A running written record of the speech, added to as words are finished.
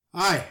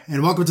Hi,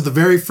 and welcome to the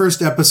very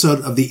first episode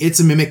of the It's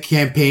a Mimic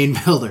Campaign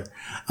Builder.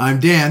 I'm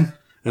Dan.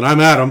 And I'm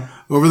Adam.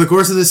 Over the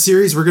course of this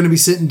series, we're going to be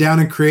sitting down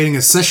and creating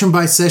a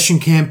session-by-session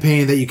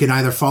campaign that you can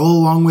either follow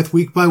along with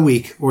week by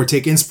week or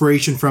take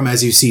inspiration from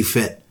as you see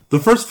fit. The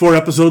first 4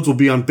 episodes will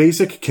be on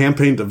basic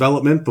campaign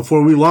development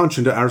before we launch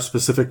into our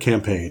specific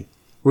campaign.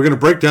 We're going to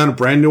break down a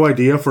brand new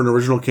idea for an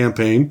original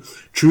campaign,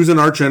 choose an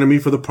archenemy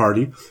for the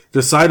party,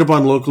 decide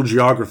upon local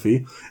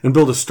geography, and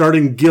build a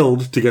starting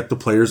guild to get the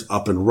players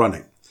up and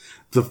running.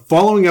 The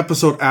following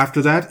episode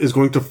after that is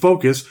going to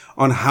focus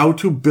on how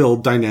to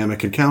build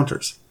dynamic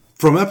encounters.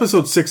 From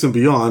episode 6 and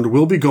beyond,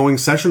 we'll be going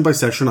session by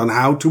session on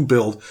how to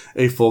build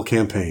a full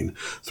campaign.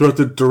 Throughout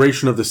the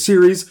duration of the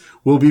series,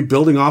 we'll be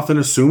building off an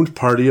assumed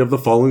party of the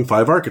following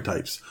 5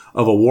 archetypes: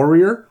 of a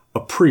warrior, a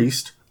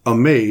priest, a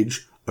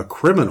mage, a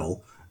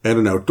criminal, and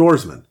an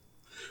outdoorsman.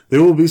 They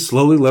will be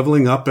slowly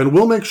leveling up, and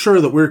we'll make sure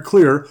that we're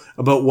clear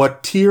about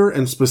what tier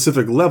and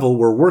specific level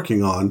we're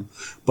working on.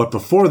 But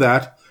before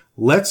that,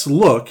 let's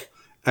look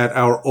at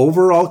our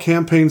overall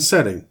campaign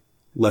setting.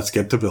 Let's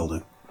get to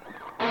building.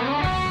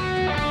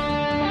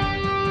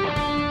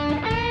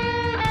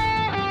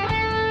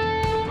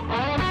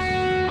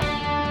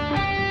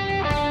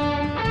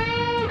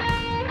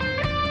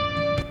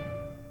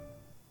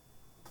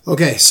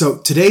 Okay, so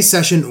today's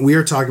session, we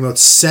are talking about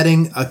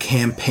setting a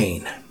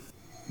campaign.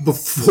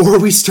 Before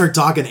we start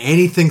talking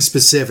anything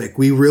specific,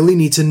 we really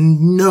need to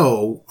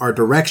know our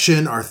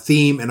direction, our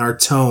theme, and our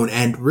tone,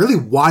 and really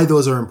why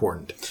those are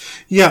important.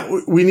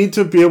 Yeah, we need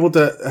to be able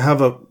to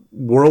have a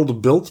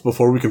world built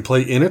before we can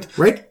play in it.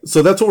 Right.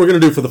 So that's what we're going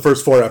to do for the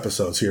first 4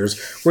 episodes here.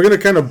 Is we're going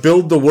to kind of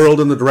build the world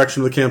in the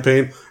direction of the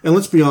campaign. And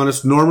let's be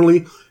honest,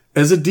 normally,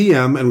 as a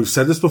DM, and we've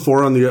said this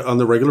before on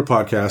the regular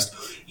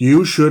podcast,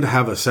 you should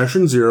have a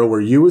session 0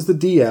 where you as the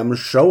DM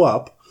show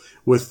up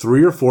with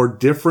 3 or 4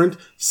 different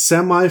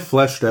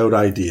semi-fleshed out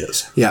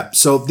ideas. Yeah,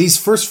 so these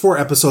first 4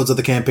 episodes of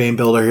the Campaign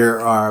Builder here,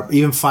 are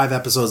even 5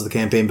 episodes of the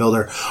Campaign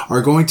Builder,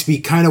 are going to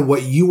be kind of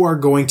what you are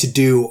going to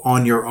do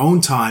on your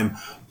own time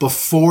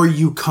before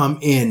you come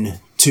in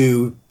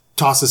to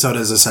toss this out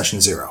as a session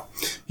 0.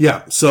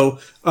 Yeah, so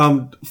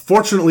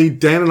fortunately,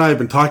 Dan and I have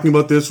been talking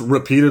about this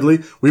repeatedly.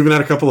 We even had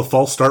a couple of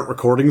false start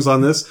recordings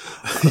on this.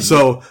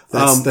 So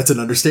that's an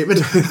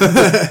understatement.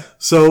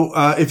 So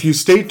if you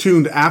stay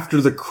tuned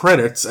after the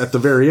credits at the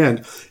very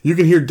end, you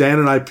can hear Dan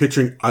and I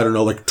pitching, I don't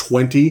know, like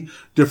 20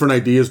 different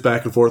ideas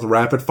back and forth,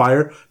 rapid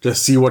fire, to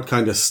see what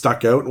kind of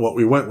stuck out and what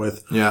we went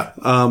with. Yeah.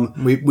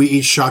 We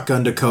each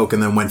shotgunned a Coke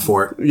and then went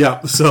for it.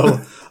 Yeah. So,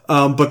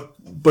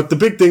 but the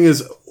big thing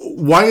is,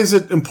 why is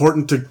it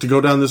important to go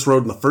down this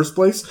road in the first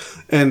place?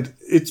 And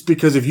it's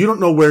because if you don't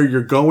know where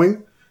you're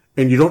going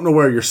and you don't know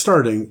where you're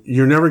starting,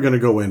 you're never going to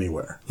go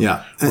anywhere.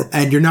 Yeah.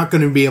 And you're not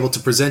going to be able to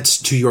present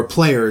to your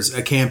players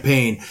a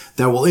campaign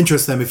that will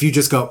interest them if you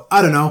just go,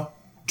 I don't know,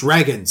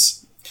 dragons.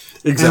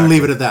 Exactly. And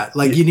leave it at that.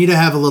 Like, you need to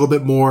have a little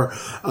bit more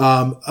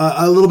of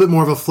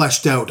a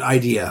fleshed out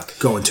idea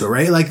going to it,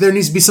 right? Like, there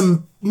needs to be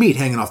some meat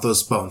hanging off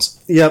those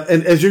bones. Yeah,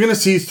 and as you're going to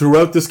see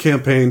throughout this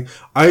campaign,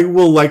 I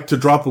will like to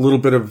drop a little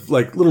bit of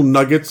like little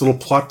nuggets, little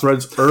plot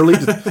threads early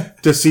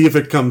to see if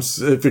it comes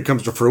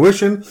to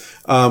fruition.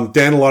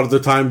 Dan a lot of the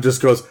time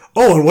just goes,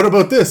 "Oh, and what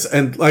about this?"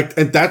 And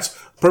that's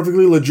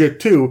perfectly legit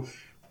too.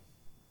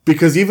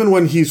 Because even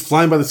when he's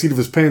flying by the seat of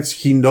his pants,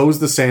 he knows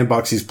the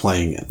sandbox he's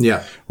playing in.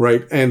 Yeah.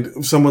 Right?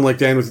 And someone like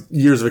Dan with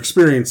years of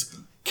experience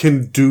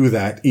can do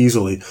that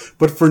easily.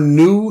 But for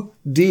new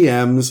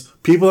DMs,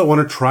 people that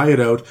want to try it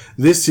out,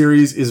 this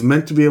series is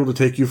meant to be able to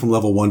take you from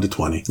level 1 to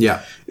 20.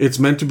 Yeah. It's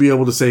meant to be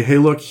able to say, hey,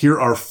 look, here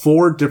are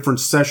 4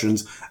 different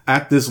sessions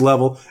at this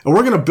level, and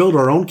we're going to build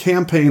our own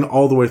campaign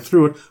all the way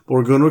through it, but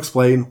we're going to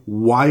explain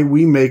why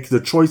we make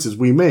the choices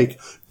we make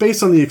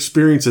based on the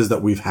experiences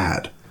that we've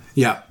had.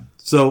 Yeah.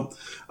 So,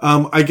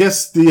 I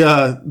guess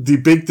the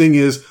big thing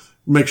is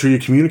make sure you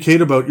communicate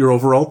about your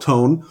overall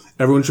tone.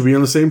 Everyone should be on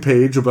the same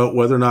page about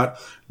whether or not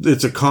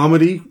it's a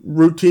comedy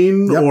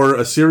routine or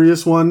a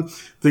serious one.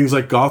 Things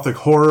like gothic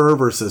horror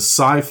versus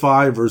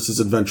sci-fi versus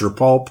adventure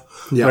pulp.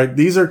 Yep. Right?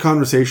 These are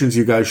conversations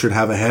you guys should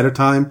have ahead of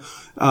time.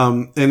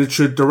 And it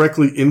should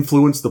directly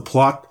influence the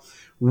plot.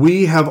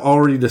 We have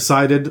already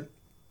decided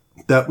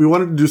that we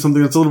wanted to do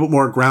something that's a little bit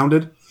more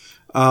grounded.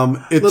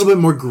 It's a little bit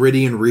more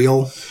gritty and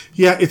real.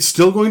 Yeah, it's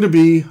still going to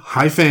be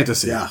high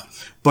fantasy. Yeah.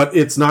 But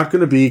it's not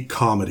going to be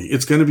comedy.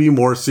 It's going to be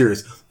more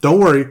serious. Don't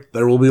worry,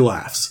 there will be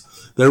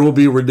laughs. There will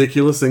be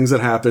ridiculous things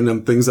that happen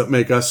and things that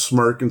make us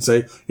smirk and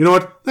say, you know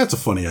what, that's a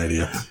funny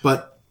idea.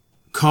 But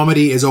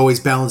comedy is always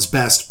balanced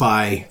best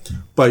by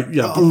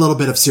a little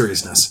bit of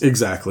seriousness.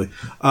 Exactly.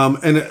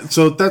 And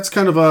so that's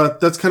kind of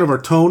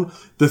our tone.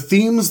 The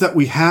themes that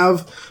we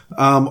have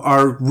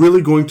are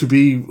really going to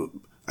be,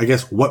 I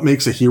guess, what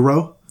makes a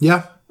hero.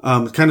 Yeah.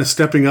 Kind of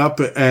stepping up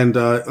and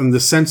the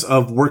sense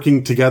of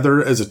working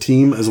together as a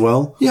team as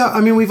well. Yeah, I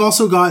mean, we've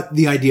also got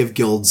the idea of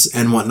guilds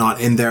and whatnot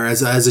in there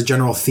as a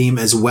general theme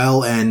as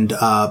well. And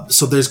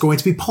so there's going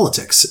to be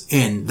politics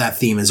in that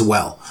theme as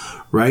well,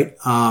 right?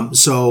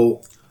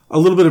 So a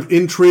little bit of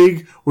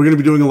intrigue. We're going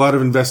to be doing a lot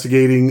of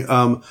investigating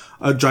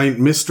a giant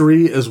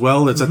mystery as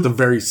well. That's at the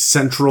very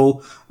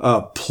central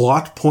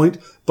plot point.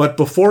 But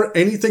before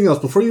anything else,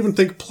 before you even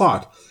think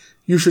plot,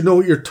 you should know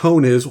what your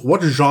tone is,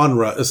 what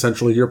genre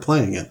essentially you're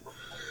playing in.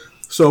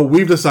 So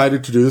we've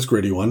decided to do this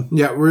gritty one.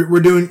 Yeah, we're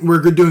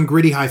doing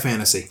gritty high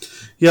fantasy.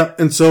 Yeah,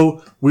 and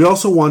so we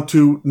also want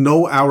to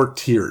know our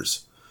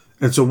tiers.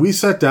 And so we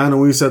sat down and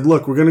we said,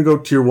 look, we're going to go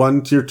tier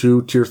 1, tier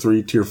 2, tier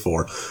 3, tier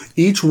 4.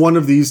 Each one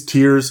of these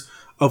tiers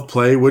of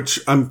play, which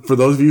for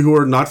those of you who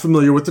are not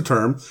familiar with the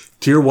term,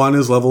 tier 1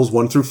 is levels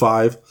 1 through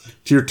 5,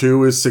 tier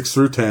 2 is 6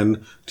 through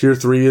 10, tier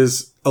 3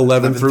 is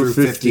 11 through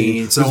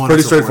 15. So it's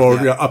pretty straightforward,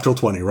 forth, up till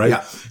 20, right?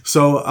 Yeah.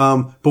 So,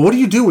 but what do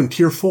you do in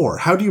tier 4?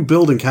 How do you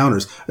build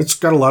encounters? It's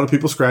got a lot of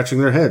people scratching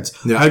their heads.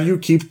 Yeah. How do you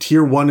keep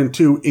tier 1 and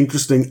 2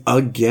 interesting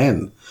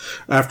again?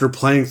 After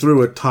playing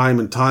through it time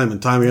and time and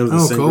time again with the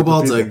same group of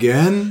kobolds people.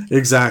 again?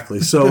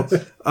 Exactly. So,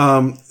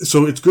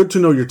 so it's good to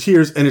know your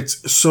tiers, and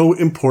it's so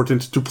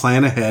important to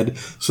plan ahead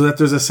so that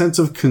there's a sense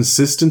of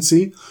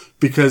consistency,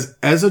 because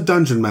as a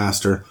dungeon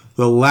master,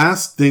 the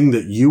last thing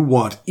that you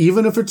want,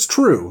 even if it's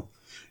true,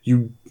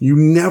 you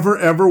never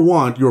ever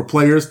want your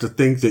players to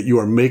think that you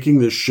are making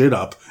this shit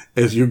up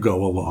as you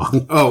go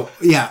along. Oh,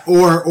 yeah.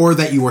 Or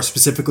that you are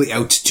specifically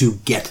out to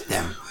get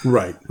them.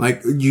 Right.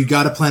 Like, you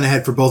got to plan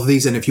ahead for both of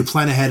these, and if you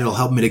plan ahead, it'll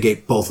help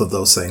mitigate both of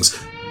those things.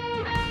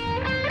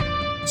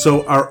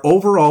 So our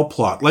overall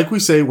plot, like we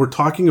say, we're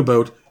talking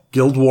about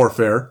guild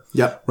warfare.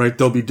 Yep. Right?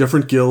 There'll be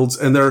different guilds,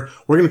 and we're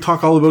going to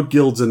talk all about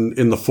guilds in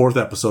the 4th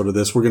episode of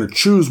this. We're going to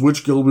choose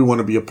which guild we want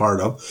to be a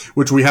part of,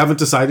 which we haven't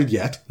decided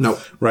yet. No.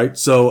 Right?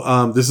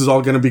 So, this is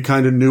all going to be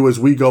kind of new as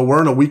we go. We're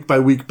on a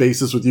week-by-week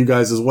basis with you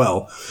guys as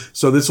well.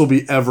 So this will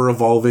be ever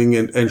evolving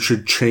and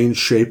should change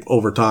shape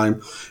over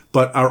time.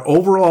 But our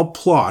overall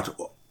plot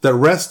that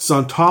rests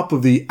on top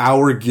of the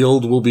our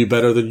guild will be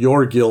better than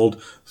your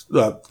guild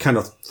kind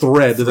of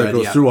thread that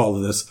goes through all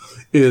of this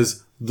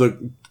is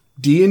the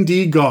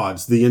D&D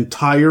gods, the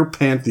entire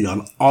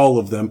pantheon, all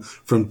of them,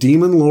 from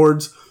demon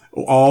lords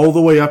all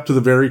the way up to the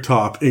very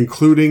top,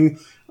 including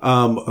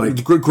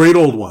great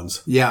old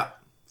ones. Yeah.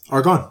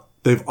 Are gone.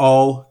 They've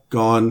all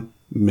gone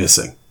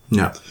missing.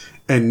 Yeah.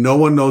 And no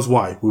one knows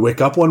why. We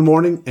wake up one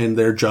morning and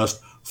they're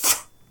just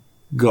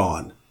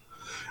gone.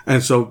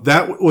 And so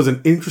that was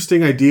an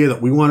interesting idea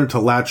that we wanted to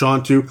latch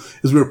onto.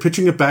 As we were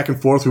pitching it back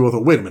and forth, we were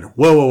like, wait a minute.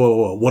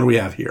 Whoa. What do we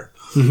have here?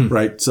 Mm-hmm.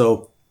 Right?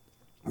 So,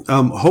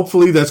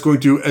 hopefully that's going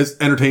to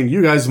entertain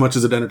you guys as much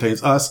as it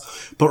entertains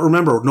us. But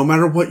remember, no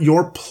matter what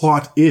your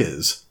plot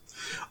is,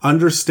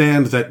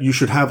 understand that you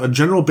should have a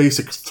general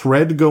basic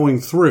thread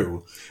going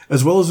through,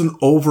 as well as an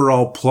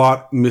overall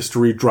plot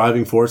mystery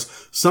driving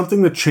force,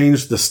 something that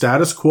changed the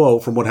status quo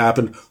from what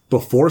happened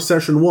before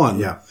session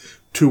 1.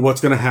 To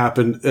what's going to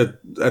happen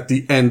at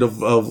the end of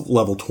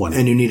level 20.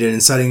 And you need an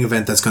inciting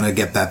event that's going to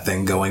get that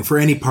thing going for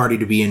any party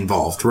to be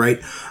involved, right?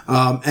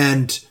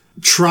 And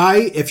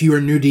try, if you're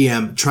a new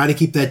DM, try to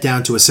keep that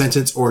down to a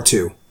sentence or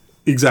two.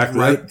 Exactly.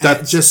 Right?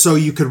 That's just so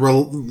you could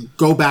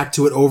go back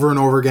to it over and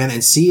over again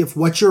and see if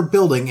what you're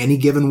building any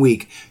given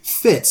week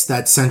fits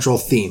that central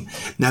theme.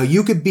 Now,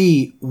 you could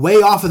be way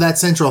off of that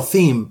central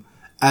theme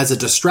as a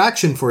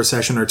distraction for a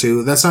session or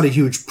two. That's not a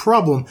huge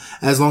problem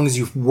as long as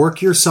you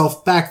work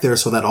yourself back there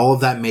so that all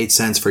of that made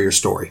sense for your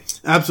story.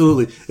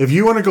 Absolutely. If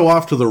you want to go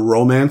off to the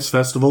romance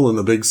festival in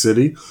the big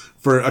city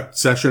for a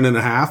session and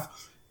a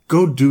half,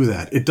 go do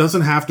that. It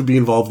doesn't have to be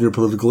involved in your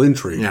political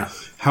intrigue. Yeah.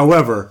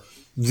 However,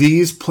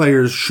 these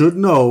players should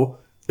know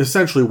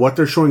essentially what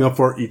they're showing up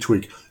for each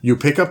week. You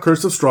pick up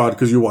Curse of Strahd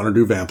because you want to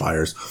do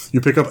vampires.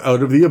 You pick up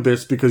Out of the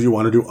Abyss because you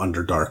want to do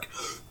Underdark.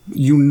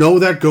 You know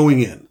that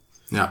going in.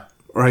 Yeah.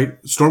 Right?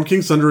 Storm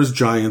King's Thunder is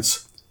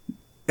giants.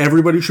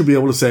 Everybody should be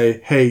able to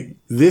say, hey,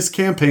 this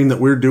campaign that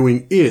we're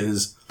doing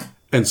is,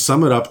 and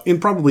sum it up in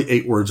probably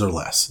 8 words or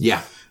less.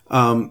 Yeah.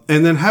 And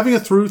then having a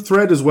through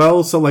thread as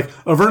well. So like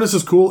Avernus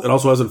is cool. It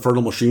also has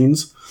Infernal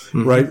Machines,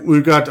 right?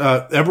 We've got,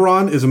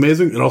 Eberron is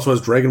amazing. It also has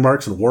Dragon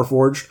Marks and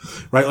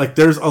Warforged, right? Like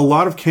there's a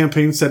lot of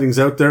campaign settings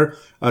out there.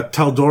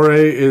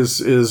 Tal'Dorei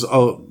is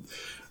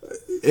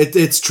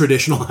it's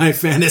traditional high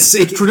fantasy.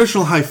 It's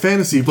traditional high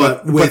fantasy,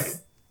 but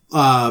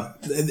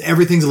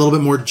everything's a little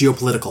bit more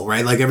geopolitical,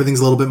 right? Like everything's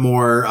a little bit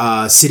more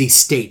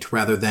city-state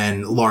rather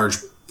than large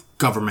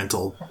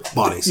governmental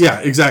bodies. Yeah,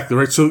 exactly,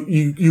 right? So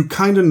you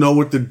kind of know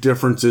what the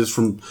difference is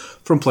from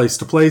place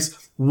to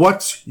place.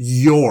 What's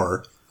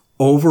your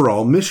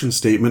overall mission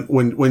statement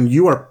when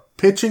you are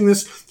pitching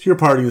this to your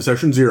party in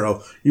session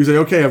 0? You say,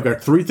 okay, I've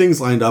got 3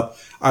 things lined up.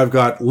 I've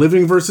got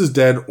living versus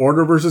dead,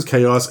 order versus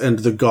chaos, and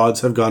the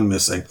gods have gone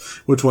missing.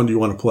 Which one do you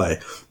want to play?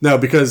 Now,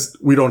 because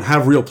we don't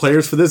have real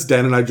players for this,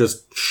 Dan and I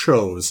just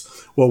chose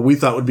what we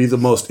thought would be the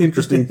most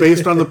interesting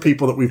based on the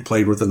people that we've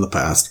played with in the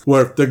past,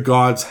 where the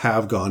gods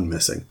have gone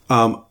missing.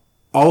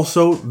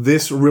 Also,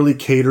 this really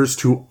caters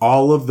to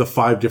all of the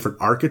 5 different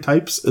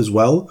archetypes as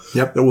well.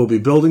 Yep. That we'll be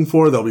building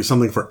for. There'll be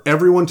something for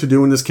everyone to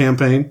do in this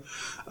campaign.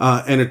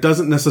 And it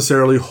doesn't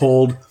necessarily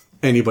hold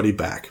anybody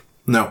back.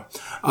 No.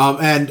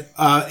 And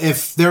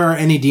if there are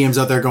any DMs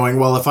out there going,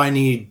 well, if I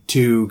need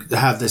to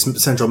have this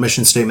central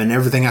mission statement,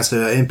 everything has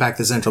to impact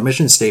the central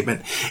mission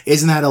statement,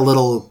 isn't that a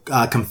little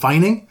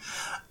confining?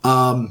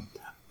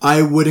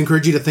 I would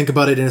encourage you to think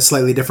about it in a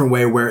slightly different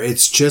way, where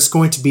it's just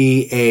going to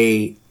be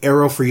a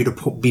arrow for you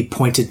to be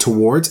pointed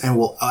towards, and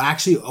will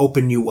actually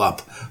open you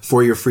up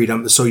for your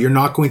freedom. So you're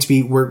not going to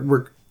be,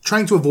 we're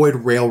trying to avoid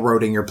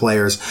railroading your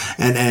players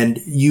and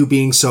you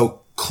being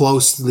so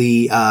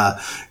closely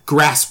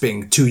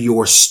grasping to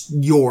your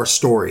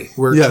story.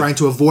 We're trying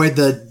to avoid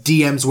the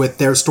DMs with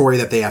their story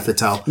that they have to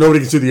tell. Nobody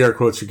can see the air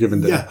quotes you're giving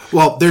there. Yeah,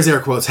 well, there's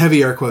air quotes,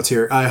 heavy air quotes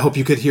here. I hope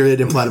you could hear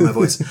it implied in my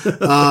voice.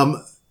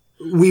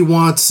 We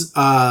want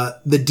the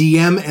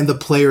DM and the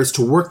players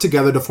to work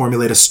together to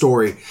formulate a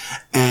story.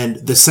 And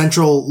the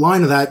central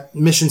line of that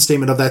mission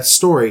statement of that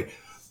story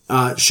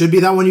should be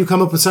that when you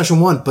come up with session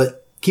 1.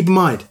 But keep in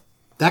mind,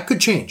 that could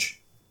change.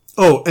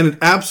 Oh, and it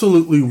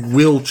absolutely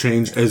will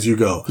change as you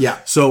go. Yeah.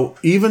 So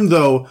even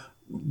though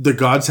the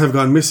gods have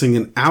gone missing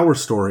in our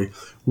story,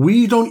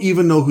 we don't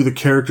even know who the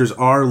characters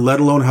are, let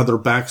alone how their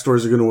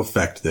backstories are going to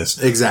affect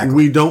this. Exactly.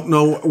 We don't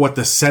know what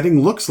the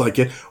setting looks like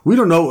yet. We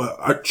don't know,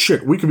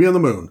 we could be on the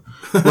moon,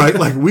 right?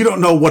 Like, we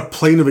don't know what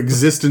plane of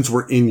existence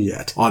we're in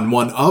yet. On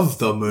one of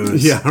the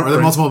moons. Yeah. Are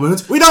there multiple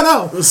moons? We don't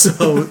know.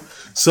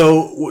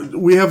 So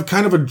we have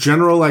kind of a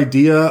general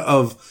idea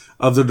of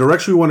the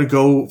direction we want to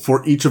go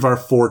for each of our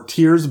 4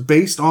 tiers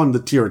based on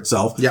the tier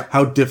itself. Yeah.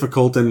 How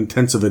difficult and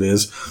intensive it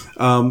is.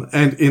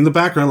 And in the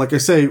background, like I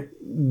say,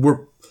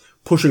 we're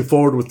pushing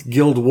forward with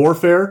guild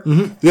warfare.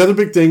 Mm-hmm. The other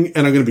big thing,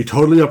 and I'm going to be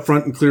totally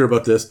upfront and clear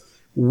about this,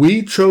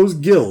 we chose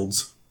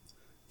guilds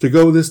to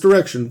go this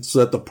direction so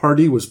that the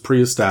party was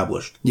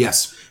pre-established.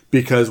 Yes.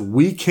 Because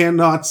we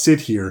cannot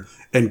sit here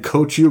and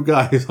coach you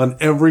guys on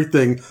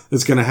everything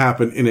that's going to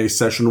happen in a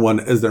session 1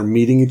 as they're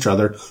meeting each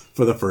other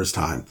for the first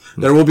time.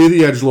 Mm-hmm. There will be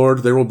the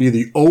edgelord. There will be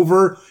the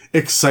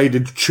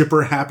over-excited,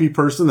 chipper, happy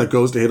person that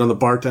goes to hit on the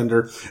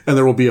bartender. And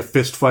there will be a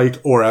fist fight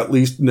or at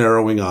least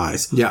narrowing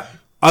eyes. Yeah.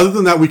 Other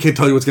than that, we can't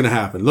tell you what's going to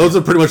happen. Those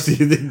are pretty much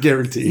the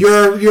guarantees.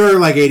 You're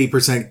like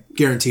 80%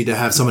 guaranteed to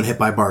have someone hit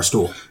by a bar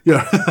stool.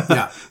 Yeah.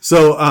 Yeah.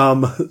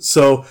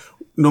 So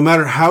no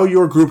matter how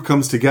your group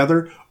comes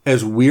together,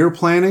 as we're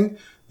planning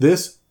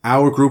this,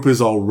 our group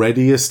is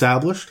already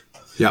established.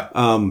 Yeah.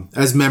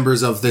 As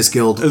members of this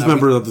guild. We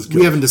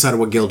haven't decided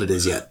what guild it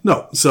is yet.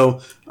 No.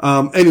 So,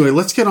 anyway,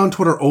 let's get on to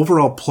what our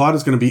overall plot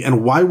is going to be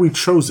and why we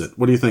chose it.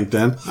 What do you think,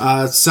 Dan?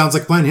 Sounds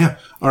like a plan, yeah.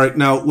 All right.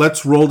 Now,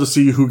 let's roll to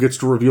see who gets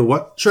to reveal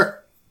what. Sure.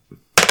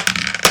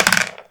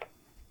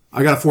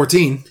 I got a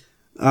 14.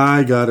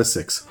 I got a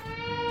 6.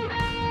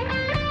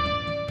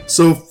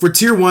 So for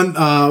tier 1,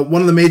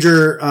 one of the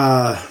major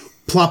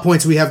plot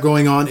points we have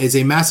going on is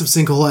a massive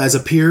sinkhole has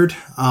appeared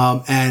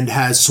and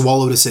has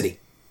swallowed a city.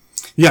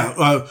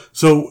 Yeah.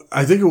 So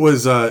I think it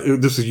was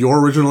this is your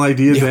original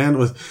idea, Dan,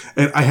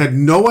 and I had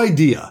no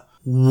idea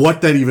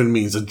what that even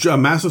means. A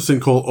massive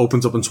sinkhole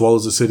opens up and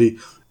swallows a city,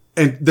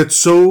 and that's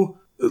so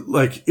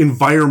like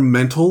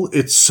environmental.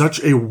 It's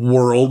such a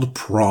world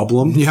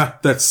problem. Yeah.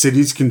 That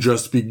cities can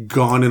just be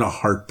gone in a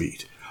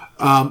heartbeat.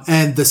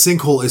 And the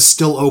sinkhole is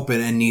still open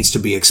and needs to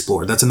be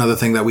explored. That's another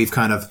thing that we've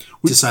kind of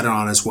decided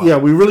on as well. Yeah,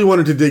 we really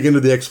wanted to dig into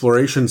the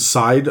exploration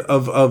side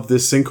of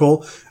this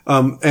sinkhole.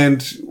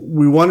 And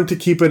we wanted to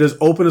keep it as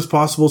open as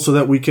possible so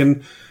that we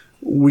can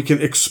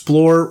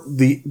explore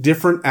the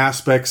different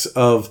aspects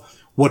of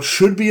what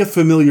should be a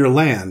familiar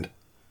land,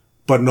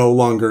 but no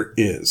longer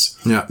is.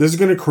 Yeah. This is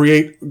going to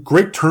create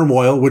great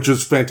turmoil, which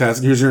is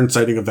fantastic. Here's your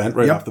inciting event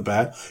right off the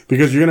bat,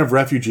 because you're going to have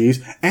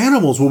refugees.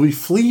 Animals will be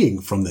fleeing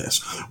from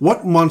this.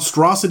 What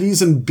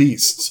monstrosities and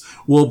beasts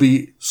will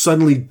be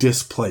suddenly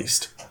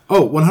displaced?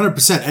 Oh,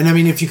 100%. And I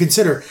mean, if you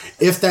consider,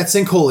 if that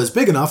sinkhole is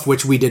big enough,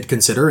 which we did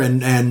consider,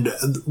 and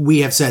we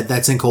have said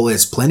that sinkhole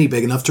is plenty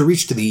big enough to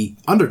reach to the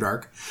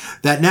Underdark,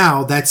 that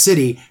now that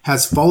city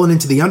has fallen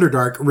into the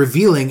Underdark,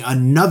 revealing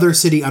another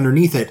city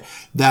underneath it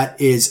that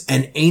is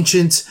an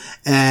ancient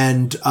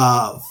and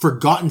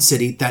forgotten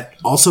city that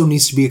also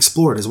needs to be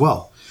explored as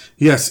well.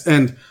 Yes,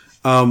 and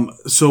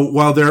so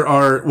while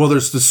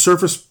there's the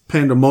surface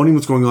pandemonium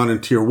that's going on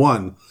in Tier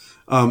 1,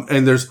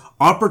 and there's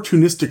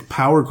opportunistic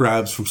power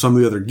grabs from some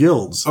of the other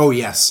guilds. Oh,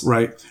 yes.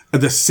 Right?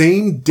 At the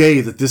same day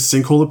that this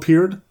sinkhole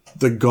appeared,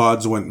 the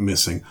gods went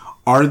missing.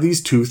 Are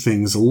these two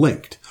things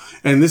linked?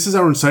 And this is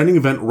our inciting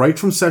event right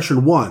from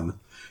session 1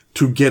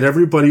 to get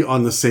everybody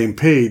on the same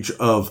page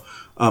of,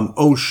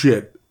 oh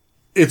shit,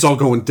 it's all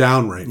going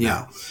down right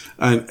now.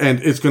 And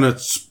it's going to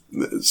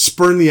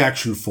spurn the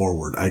action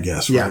forward, I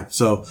guess. Right?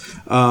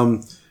 Yeah.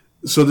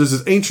 So there's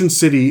this ancient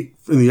city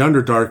in the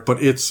Underdark,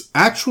 but it's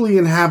actually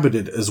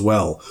inhabited as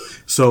well.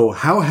 So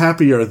how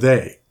happy are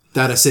they?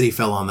 That a city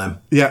fell on them.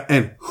 Yeah,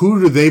 and who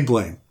do they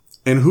blame?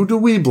 And who do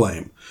we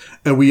blame?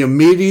 And we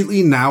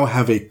immediately now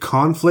have a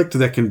conflict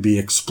that can be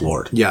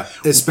explored. Yeah,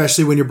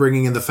 especially when you're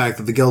bringing in the fact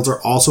that the guilds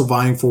are also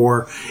vying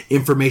for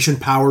information,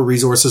 power,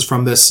 resources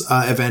from this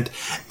event.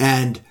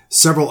 And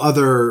several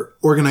other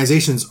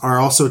organizations are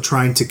also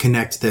trying to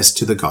connect this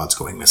to the gods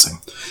going missing.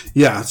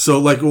 Yeah. So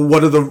like,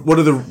 what are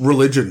the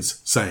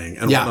religions saying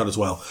and whatnot as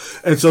well?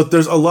 And so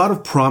there's a lot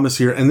of promise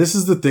here. And this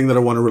is the thing that I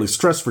want to really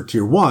stress for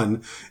tier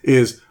 1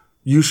 is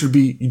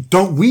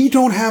we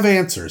don't have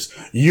answers.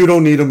 You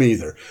don't need them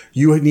either.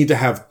 You need to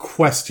have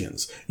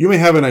questions. You may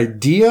have an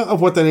idea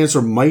of what that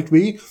answer might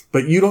be,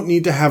 but you don't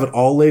need to have it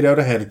all laid out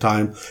ahead of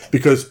time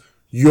because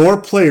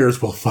your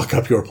players will fuck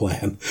up your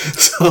plan.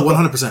 So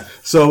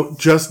 100%. So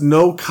just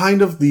know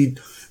kind of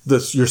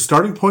your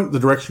starting point, the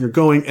direction you're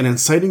going, an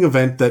inciting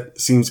event that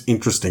seems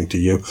interesting to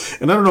you.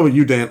 And I don't know about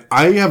you, Dan.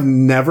 I have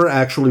never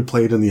actually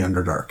played in the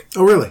Underdark.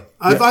 Oh, really?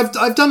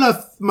 I've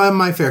done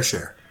my fair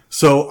share.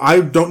 So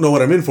I don't know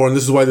what I'm in for, and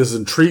this is why this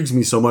intrigues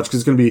me so much,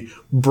 because it's going to be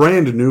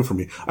brand new for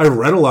me. I've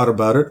read a lot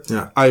about it.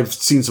 Yeah. I've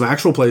seen some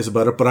actual plays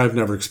about it, but I've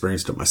never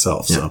experienced it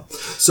myself. Yeah.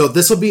 So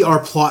this will be our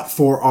plot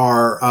for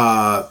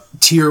our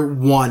tier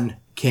 1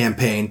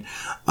 campaign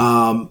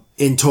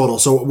in total.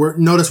 So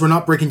notice we're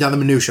not breaking down the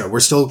minutia. We're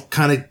still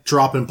kind of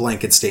dropping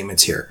blanket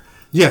statements here.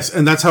 Yes,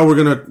 and that's how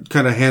we're going to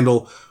kind of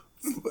handle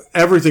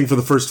everything for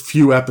the first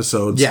few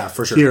episodes. Yeah,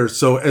 for sure. Here,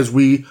 so as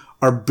we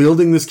are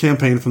building this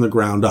campaign from the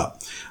ground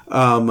up.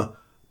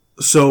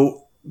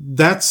 So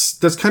that's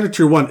kind of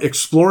tier 1,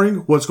 exploring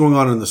what's going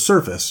on the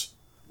surface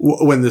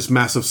when this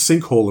massive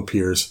sinkhole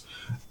appears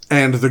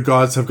and the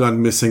gods have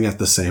gone missing at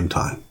the same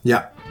time.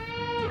 Yeah.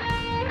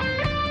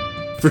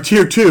 For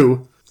tier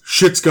 2,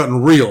 shit's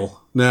gotten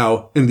real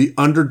now and the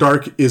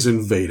Underdark is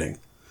invading.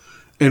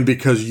 And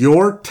because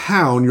your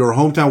town, your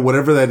hometown,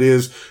 whatever that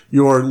is,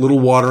 your little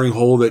watering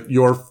hole that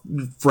your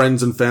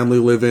friends and family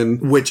live in.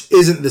 Which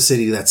isn't the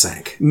city that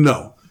sank.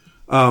 No.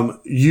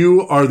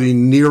 You are the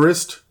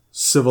nearest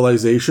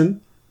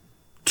civilization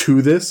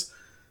to this,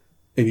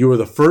 and you are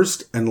the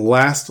first and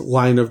last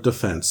line of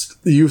defense.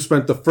 You've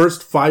spent the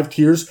first 5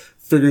 tiers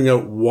figuring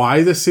out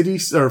why the city,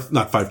 or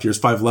not 5 tiers,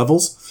 5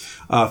 levels,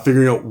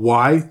 figuring out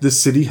why the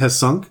city has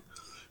sunk,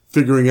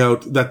 figuring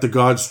out that the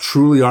gods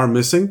truly are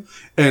missing.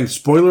 And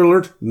spoiler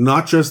alert,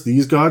 not just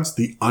these gods,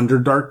 the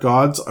Underdark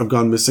gods have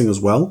gone missing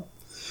as well.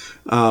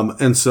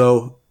 And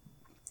so,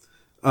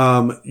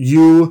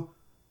 you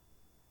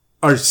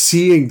are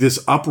seeing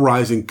this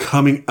uprising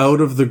coming out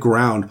of the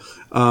ground.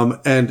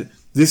 And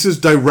this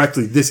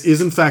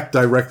is in fact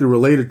directly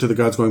related to the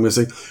gods going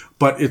missing,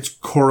 but it's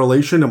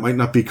correlation. It might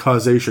not be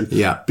causation.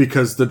 Yeah.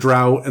 Because the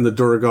Drow and the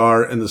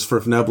Duergar and the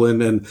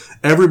Svirfneblin and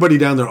everybody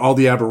down there, all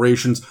the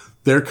aberrations,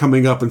 they're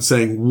coming up and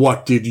saying,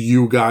 what did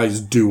you guys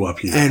do up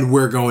here? And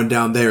we're going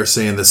down there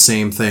saying the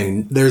same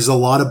thing. There's a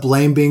lot of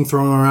blame being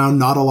thrown around,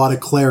 not a lot of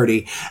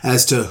clarity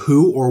as to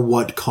who or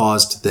what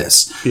caused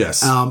this.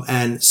 Yes.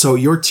 And so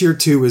your tier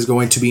 2 is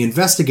going to be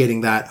investigating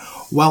that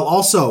while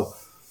also,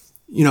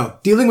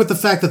 dealing with the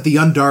fact that the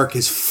Undark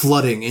is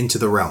flooding into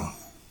the realm.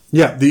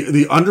 Yeah.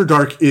 The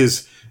Underdark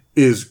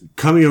is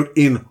coming out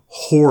in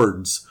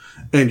hordes.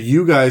 And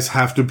you guys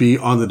have to be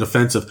on the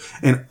defensive.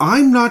 And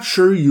I'm not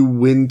sure you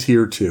win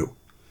tier 2.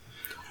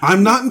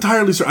 I'm not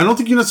entirely sure. I don't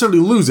think you necessarily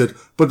lose it,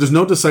 but there's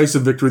no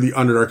decisive victory. The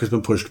Underdark has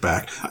been pushed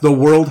back. The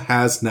world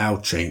has now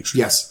changed.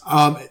 Yes.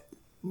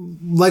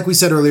 Like we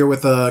said earlier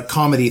with the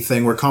comedy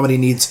thing, where comedy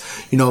needs,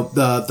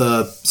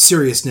 the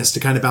seriousness to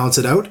kind of balance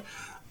it out.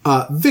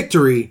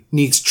 Victory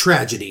needs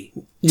tragedy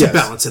to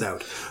balance it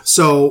out.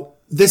 So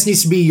this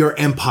needs to be your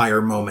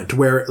Empire moment,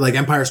 where like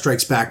Empire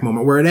Strikes Back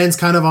moment, where it ends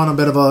kind of on a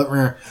bit of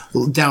a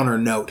downer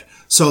note,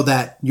 so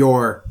that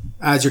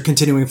as you're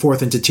continuing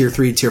forth into tier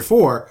 3, tier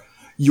 4,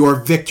 your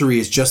victory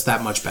is just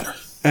that much better.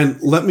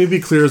 And let me be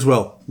clear as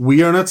well.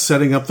 We are not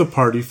setting up the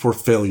party for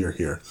failure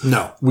here.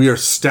 No. We are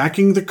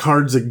stacking the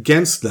cards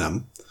against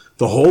them.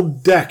 The whole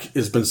deck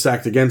has been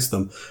stacked against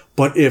them.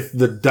 But if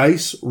the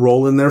dice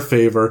roll in their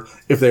favor,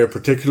 if they are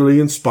particularly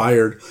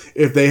inspired,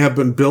 if they have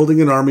been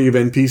building an army of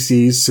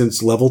NPCs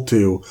since level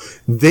 2,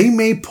 they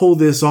may pull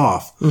this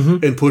off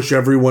and push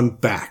everyone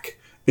back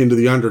into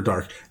the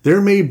Underdark.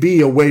 There may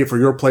be a way for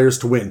your players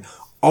to win.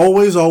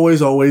 Always,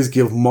 always, always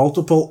give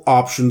multiple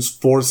options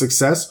for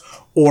success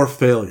or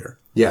failure.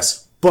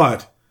 Yes.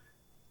 But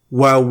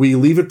while we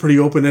leave it pretty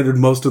open-ended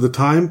most of the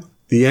time,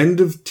 the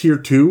end of tier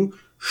 2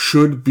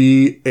 should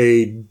be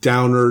a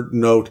downer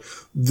note.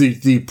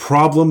 The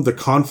problem, the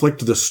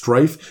conflict, the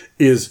strife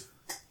is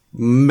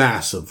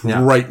massive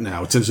right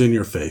now. It's in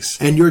your face.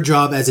 And your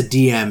job as a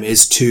DM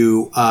is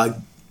to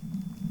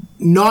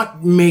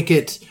not make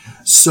it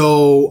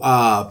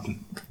so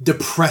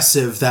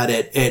depressive that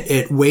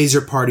it weighs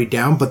your party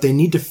down, but they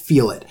need to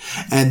feel it.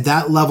 And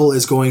that level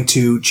is going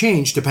to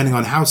change depending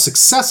on how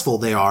successful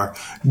they are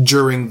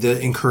during the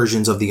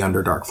incursions of the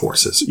Underdark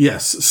forces.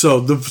 Yes. So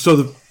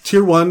the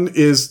tier 1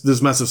 is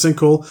this massive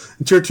sinkhole,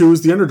 and tier 2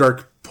 is the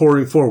Underdark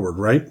pouring forward,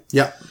 right?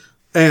 Yeah.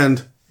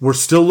 And we're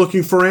still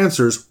looking for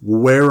answers.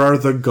 Where are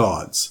the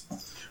gods?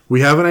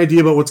 We have an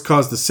idea about what's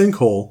caused the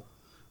sinkhole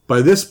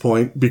by this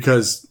point,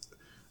 because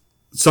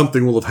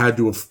something will have had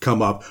to have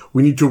come up.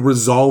 We need to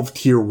resolve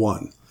tier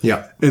 1.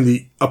 Yeah. And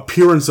the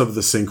appearance of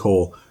the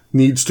sinkhole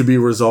needs to be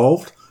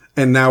resolved.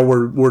 And now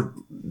we're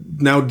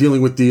now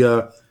dealing with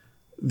the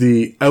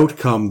the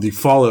outcome, the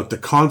fallout, the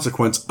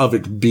consequence of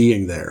it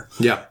being there.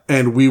 Yeah.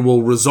 And we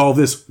will resolve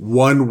this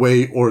one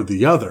way or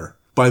the other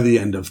by the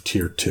end of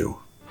Tier 2.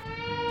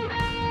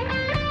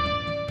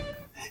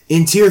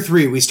 In Tier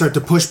 3, we start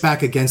to push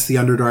back against the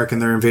Underdark and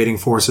their invading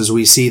forces.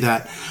 We see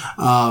that,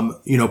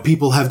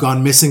 people have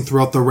gone missing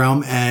throughout the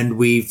realm, and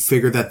we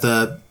figure that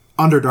the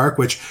Underdark,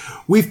 which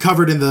we've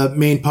covered in the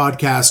main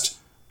podcast,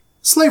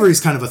 slavery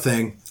is kind of a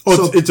thing. Oh,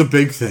 so, it's a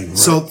big thing, right?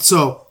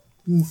 So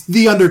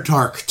the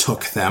Underdark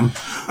took them.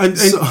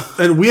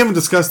 And we haven't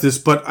discussed this,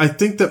 but I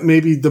think that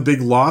maybe the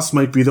big loss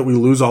might be that we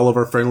lose all of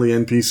our friendly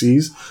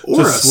NPCs.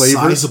 Or a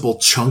sizable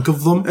chunk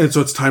of them. And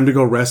so it's time to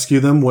go rescue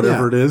them,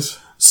 whatever it is.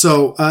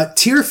 So,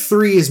 Tier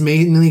 3 is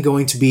mainly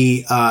going to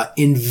be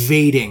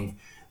invading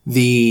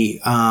the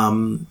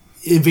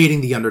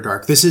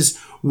Underdark. This is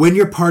when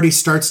your party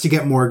starts to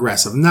get more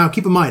aggressive. Now,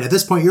 keep in mind, at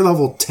this point, you're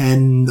level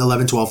 10,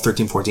 11, 12,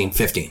 13, 14,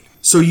 15.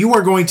 So you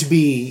are going to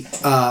be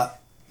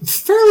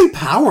fairly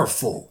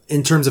powerful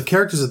in terms of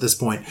characters at this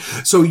point.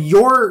 So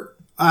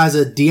as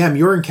a DM,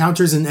 your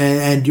encounters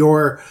and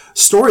your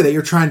story that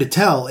you're trying to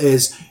tell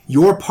is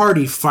your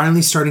party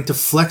finally starting to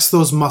flex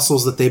those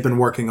muscles that they've been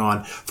working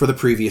on for the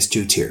previous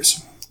 2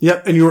 tiers.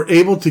 Yep, and you were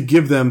able to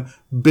give them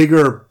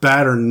bigger,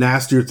 badder,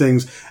 nastier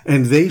things,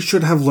 and they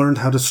should have learned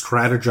how to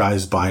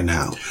strategize by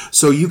now.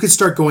 So you could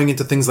start going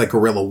into things like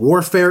guerrilla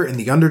warfare in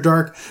the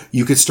Underdark.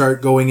 You could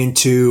start going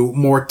into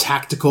more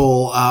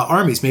tactical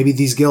armies. Maybe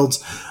these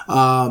guilds,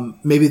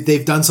 maybe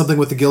they've done something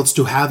with the guilds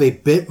to have a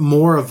bit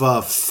more of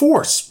a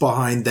force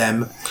behind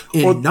them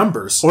in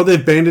numbers. Or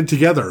they've banded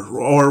together,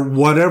 or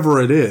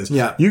whatever it is.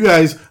 Yeah. You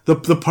guys, the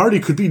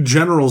party could be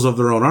generals of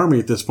their own army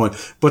at this point,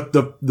 but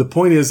the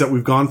point is that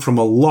we've gone from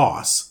a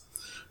loss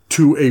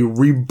to a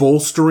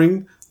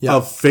rebolstering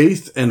of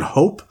faith and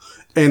hope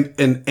and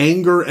an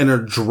anger and a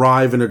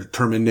drive and a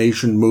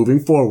determination moving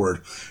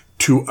forward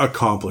to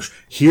accomplish.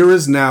 Here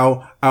is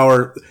now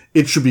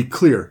it should be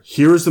clear.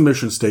 Here is the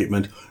mission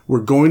statement. We're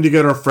going to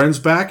get our friends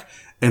back,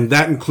 and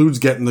that includes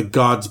getting the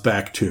gods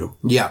back too.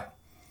 Yeah.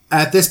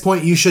 At this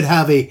point, you should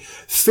have a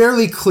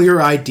fairly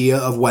clear idea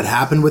of what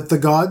happened with the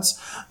gods.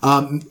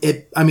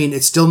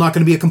 It's still not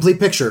going to be a complete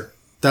picture.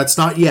 That's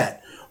not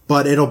yet.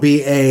 But it'll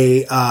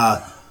be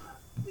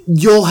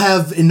you'll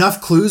have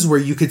enough clues where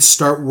you could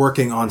start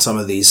working on some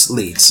of these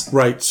leads.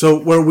 Right. So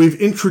where we've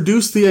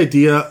introduced the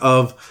idea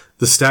of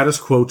the status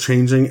quo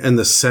changing and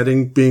the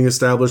setting being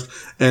established,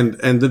 and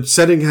the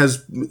setting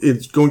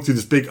it's going through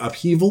this big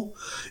upheaval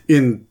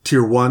in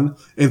Tier 1,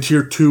 and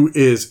Tier 2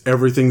 is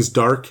everything's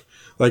dark.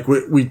 Like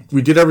we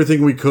did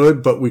everything we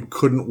could, but we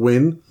couldn't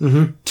win.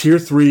 Mm-hmm. Tier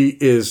 3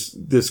 is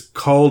this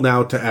call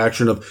now to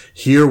action of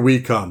here we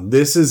come.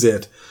 This is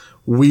it.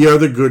 We are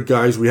the good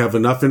guys. We have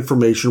enough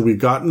information. We've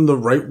gotten the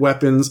right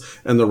weapons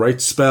and the right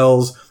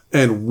spells,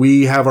 and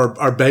we have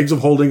our bags of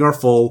holding are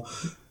full.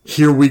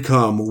 Here we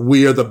come.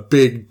 We are the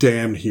big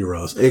damn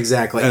heroes.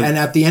 Exactly. And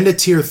at the end of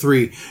Tier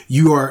 3,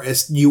 you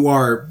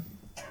are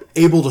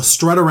able to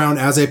strut around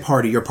as a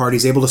party. Your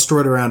party's able to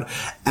strut around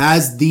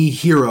as the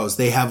heroes.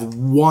 They have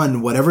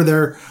won whatever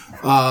their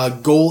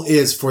goal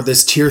is for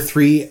this Tier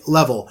 3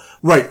 level.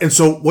 Right. And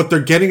so what they're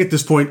getting at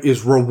this point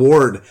is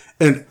reward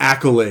and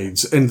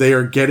accolades, and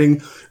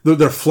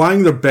they're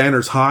flying their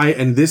banners high.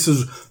 And this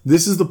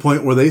is the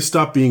point where they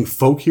stop being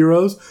folk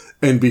heroes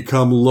and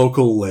become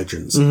local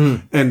legends.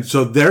 Mm-hmm. And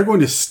so they're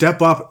going to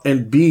step up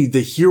and be the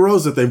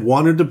heroes that they've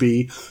wanted to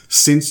be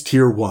since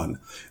Tier 1.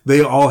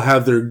 They all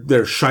have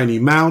their shiny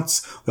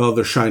mounts. They all have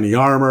their shiny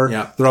armor.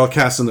 Yeah. They're all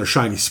casting their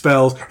shiny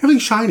spells.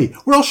 Everything's shiny.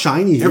 We're all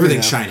shiny here.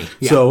 Everything's shiny.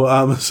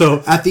 Yeah.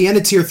 So at the end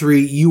of Tier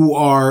 3,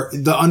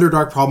 the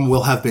Underdark problem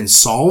will have been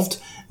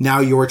solved. Now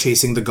you're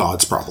chasing the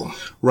gods problem.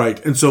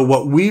 Right. And so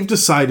what we've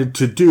decided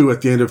to do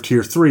at the end of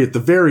Tier 3, at the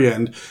very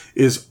end,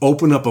 is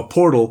open up a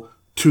portal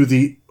to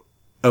the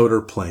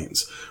outer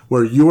planes,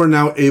 where you are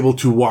now able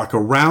to walk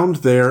around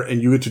there,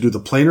 and you get to do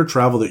the planar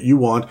travel that you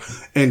want,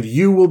 and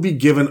you will be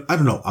given, I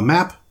don't know, a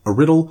map, a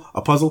riddle,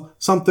 a puzzle,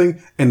 something,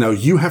 and now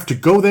you have to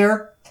go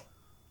there,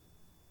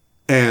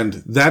 and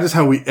that is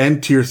how we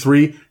end Tier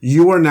 3.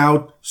 You are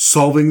now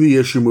solving the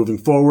issue moving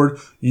forward.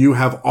 You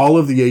have all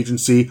of the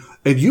agency,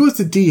 and you as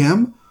the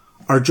DM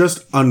are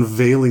just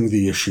unveiling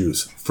the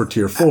issues for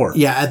Tier 4.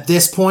 Yeah, at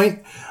this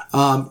point,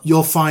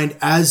 you'll find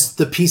as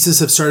the pieces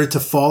have started to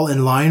fall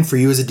in line for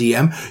you as a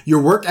DM, your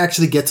work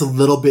actually gets a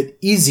little bit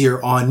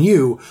easier on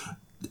you,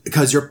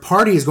 because your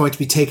party is going to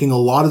be taking a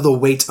lot of the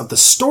weight of the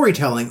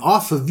storytelling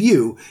off of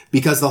you,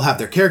 because they'll have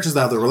their characters,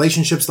 they'll have their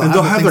relationships,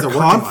 they'll have their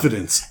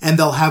confidence. And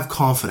they'll have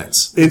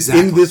confidence. It's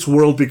in this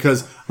world,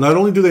 because not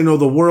only do they know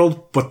the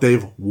world, but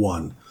they've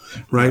won.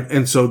 Right?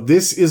 And so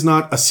this is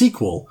not a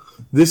sequel.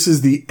 This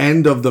is the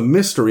end of the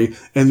mystery,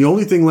 and the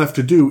only thing left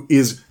to do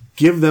is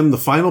give them the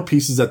final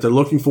pieces that they're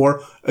looking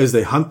for as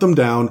they hunt them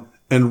down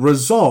and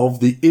resolve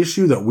the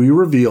issue that we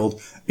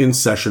revealed in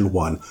Session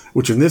 1,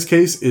 which in this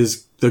case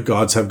is the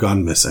gods have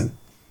gone missing.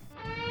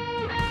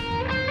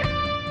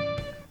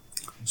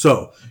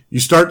 So, you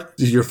start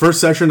your first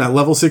session at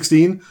level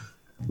 16.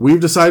 We've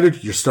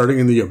decided you're starting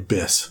in the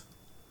Abyss.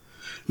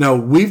 Now,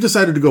 we've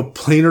decided to go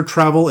planar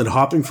travel and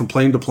hopping from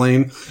plane to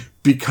plane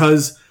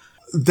because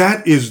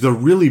that is the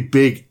really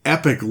big,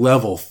 epic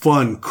level,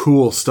 fun,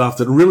 cool stuff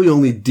that really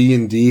only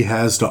D&D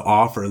has to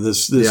offer.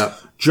 This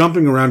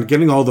jumping around,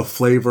 getting all the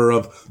flavor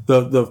of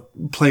the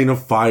plane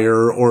of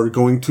fire or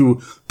going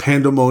to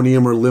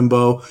Pandemonium or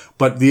Limbo.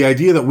 But the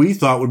idea that we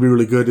thought would be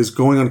really good is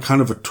going on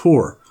kind of a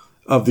tour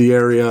of the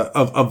area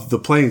of the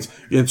planes.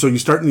 And so you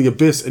start in the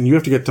Abyss and you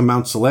have to get to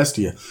Mount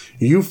Celestia.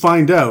 You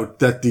find out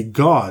that the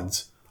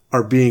gods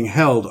are being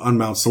held on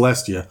Mount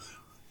Celestia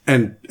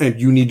and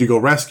you need to go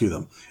rescue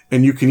them.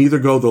 And you can either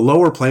go the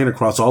lower plane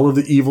across all of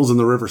the evils in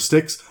the River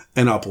Styx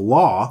and up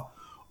Law,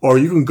 or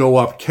you can go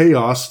up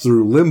Chaos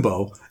through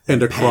Limbo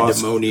and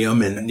across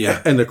Pandemonium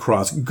and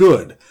across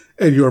Good.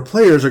 And your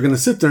players are going to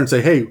sit there and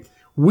say, hey,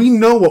 we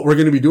know what we're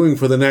going to be doing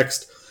for the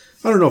next,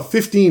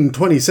 15,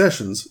 20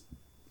 sessions.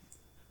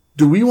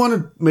 Do we want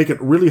to make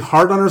it really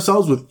hard on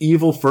ourselves with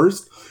evil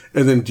first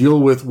and then deal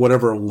with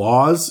whatever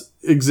laws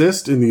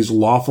exist in these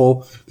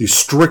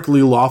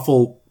strictly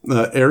lawful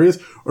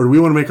areas? Or do we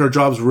want to make our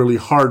jobs really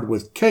hard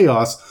with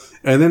chaos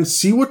and then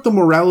see what the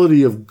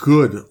morality of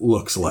good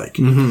looks like?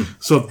 Mm-hmm.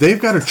 So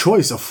they've got a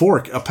choice, a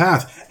fork, a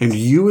path, and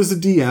you as a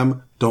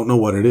DM don't know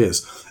what it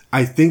is.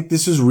 I think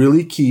this is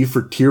really key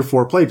for tier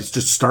 4 play.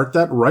 Just start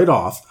that right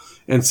off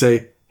and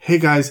say, hey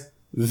guys,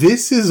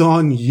 this is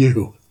on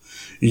you.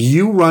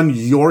 You run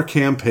your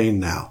campaign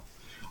now.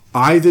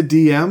 I, the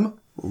DM,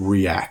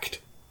 react.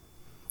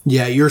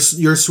 Yeah, you're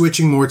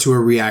switching more to a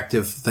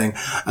reactive thing.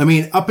 I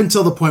mean, up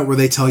until the point where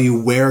they tell you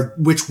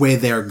which way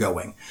they're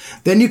going.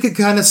 Then you could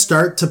kind of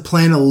start to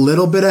plan a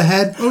little bit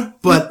ahead,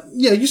 but...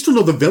 Yeah, you still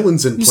know the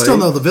villains in play. You still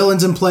know the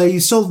villains in play,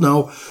 you still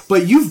know,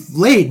 but you've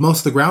laid most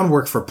of the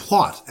groundwork for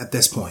plot at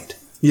this point.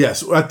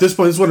 Yes, at this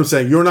point, this is what I'm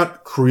saying. You're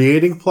not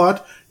creating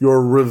plot,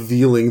 you're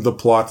revealing the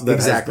plot that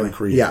has been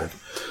created. Yeah.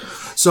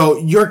 So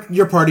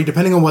your party,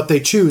 depending on what they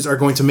choose, are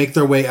going to make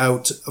their way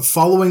out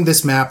following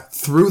this map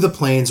through the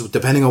plains,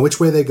 depending on which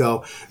way they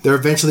go. They're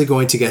eventually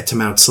going to get to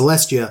Mount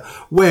Celestia,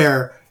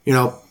 where,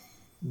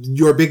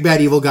 your big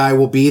bad evil guy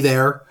will be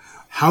there.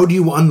 How do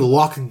you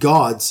unlock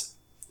gods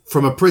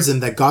from a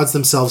prison that gods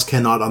themselves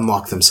cannot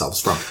unlock themselves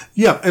from?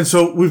 Yeah, and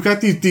so we've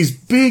got these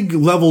big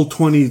level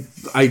 20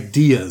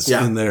 ideas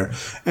in there.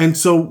 And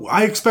so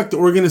I expect that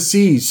we're going to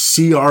see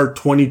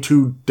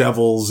CR22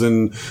 devils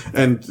and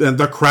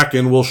the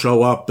Kraken will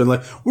show up. And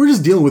we're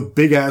just dealing with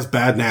big ass,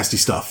 bad, nasty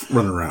stuff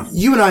running around.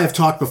 You and I have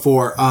talked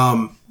before.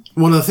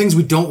 One of the things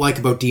we don't like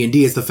about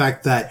D&D is the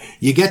fact that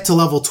you get to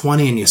level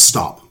 20 and you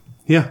stop.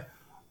 Yeah.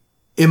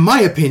 In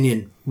my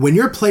opinion, when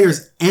your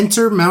players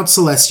enter Mount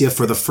Celestia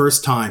for the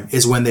first time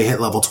is when they hit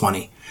level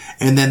 20.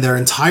 And then their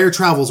entire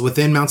travels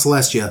within Mount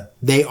Celestia,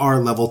 they are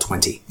level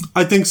 20.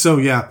 I think so,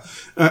 yeah.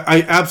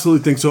 I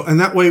absolutely think so. And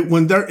that way,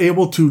 when they're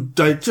able to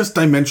just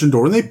dimension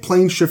door, and they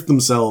plane shift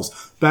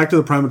themselves back to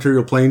the prime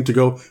material plane to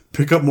go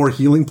pick up more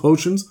healing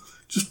potions,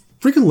 just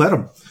freaking let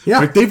them. Yeah.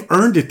 Right? They've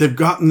earned it. They've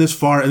gotten this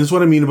far. And this is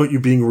what I mean about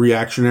you being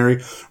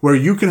reactionary, where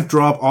you can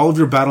draw up all of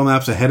your battle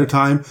maps ahead of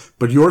time,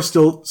 but you're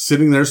still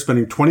sitting there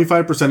spending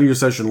 25% of your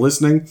session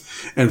listening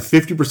and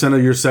 50%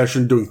 of your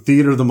session doing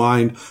theater of the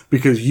mind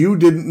because you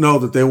didn't know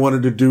that they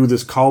wanted to do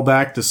this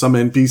callback to some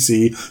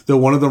NPC that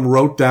one of them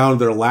wrote down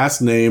their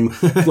last name,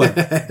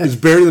 is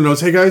buried in the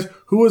notes. Hey guys,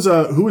 who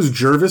was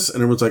Jervis?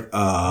 And everyone's like,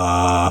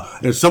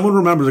 and if someone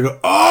remembers, they go,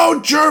 oh,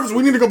 Jervis,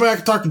 we need to go back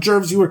and talk to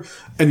Jervis.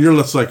 And you're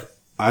just like,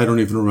 I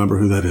don't even remember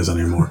who that is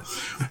anymore.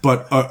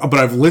 But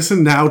I've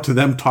listened now to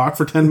them talk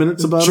for 10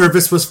 minutes about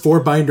Jervis was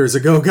 4 binders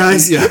ago,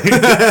 guys. Yeah,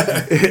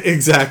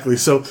 exactly.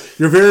 So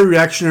you're very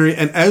reactionary.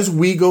 And as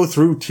we go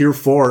through tier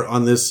 4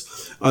 on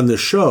this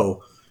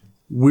show,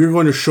 we're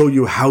going to show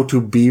you how to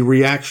be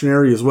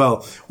reactionary as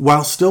well,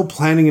 while still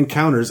planning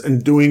encounters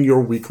and doing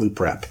your weekly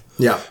prep.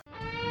 Yeah.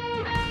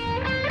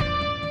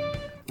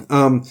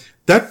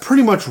 That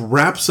pretty much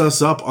wraps us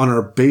up on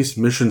our base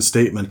mission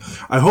statement.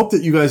 I hope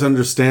that you guys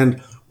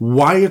understand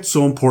why it's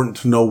so important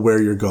to know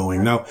where you're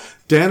going. Now,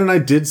 Dan and I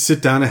did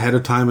sit down ahead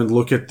of time and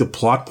look at the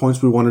plot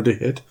points we wanted to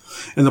hit.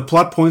 And the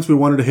plot points we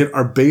wanted to hit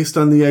are based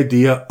on the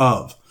idea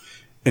of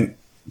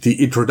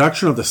the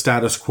introduction of the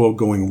status quo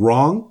going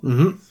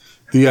wrong,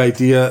 the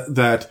idea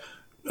that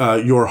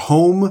your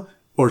home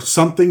or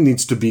something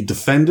needs to be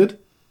defended.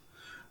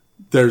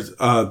 There's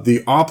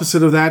the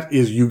opposite of that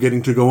is you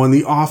getting to go on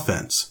the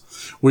offense.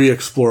 We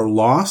explore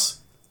loss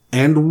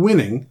and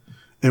winning.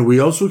 And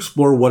we also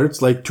explore what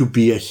it's like to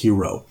be a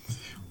hero.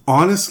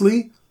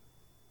 Honestly,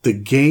 the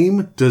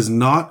game does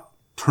not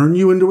turn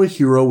you into a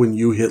hero when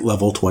you hit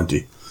level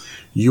 20.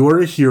 You are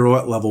a hero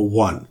at level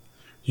 1.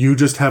 You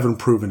just haven't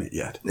proven it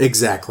yet.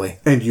 Exactly.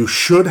 And you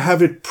should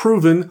have it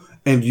proven,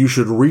 and you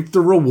should reap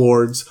the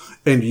rewards,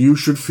 and you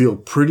should feel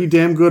pretty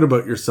damn good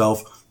about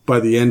yourself by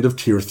the end of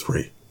tier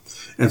 3.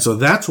 And so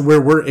that's where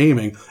we're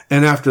aiming.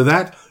 And after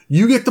that,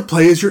 You get to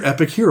play as your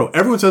epic hero.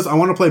 Everyone says, I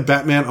want to play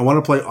Batman. I want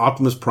to play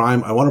Optimus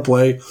Prime. I want to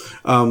play,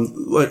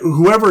 like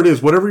whoever it is,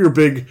 whatever your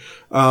big,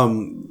 I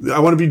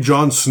want to be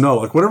Jon Snow.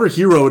 Like whatever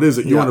hero it is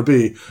that you want to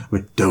be. I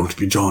mean, don't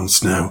be Jon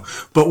Snow.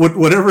 But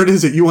whatever it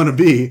is that you want to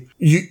be,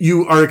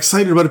 you are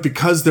excited about it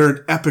because they're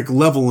at epic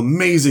level,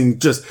 amazing.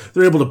 Just,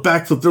 they're able to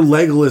backflip. They're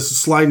Legolas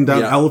sliding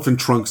down elephant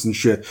trunks and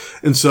shit.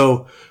 And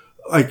so,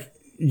 like,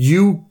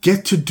 you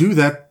get to do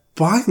that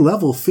by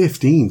level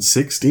 15,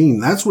 16.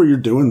 That's where you're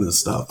doing this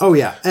stuff. Oh,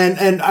 yeah.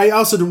 And I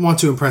also want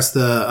to impress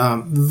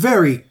the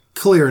very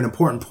clear and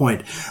important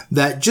point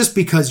that just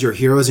because you're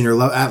heroes and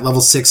you're at level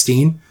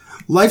 16,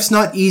 life's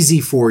not easy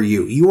for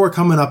you. You are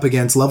coming up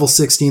against level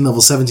 16,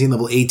 level 17,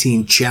 level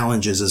 18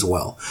 challenges as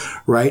well,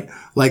 right?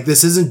 Like,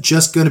 this isn't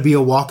just going to be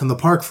a walk in the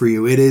park for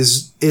you.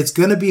 It's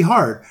going to be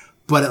hard,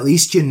 but at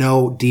least you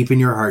know deep in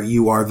your heart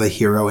you are the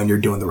hero and you're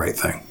doing the right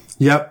thing.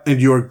 Yep,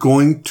 and you're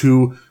going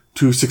to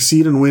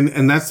succeed and win.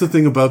 And that's the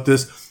thing about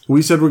this.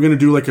 We said we're going to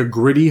do like a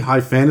gritty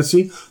high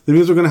fantasy. That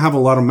means we're going to have a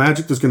lot of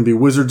magic. There's going to be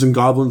wizards and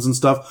goblins and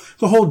stuff.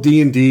 The whole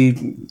D&D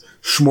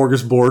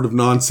smorgasbord of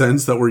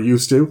nonsense that we're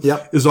used to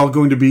is all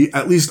going to be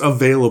at least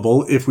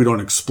available if we don't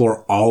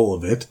explore all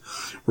of it,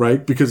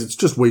 right? Because it's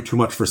just way too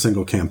much for a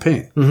single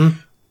campaign. Mm-hmm.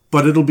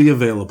 But it'll be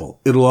available.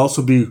 It'll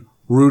also be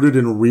rooted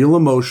in real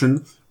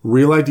emotion,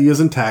 real ideas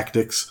and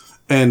tactics,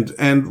 and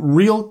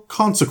real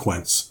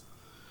consequence.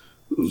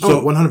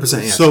 So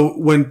 100%. Yeah. So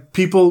when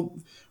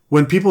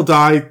people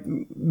die,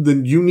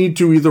 then you need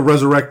to either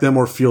resurrect them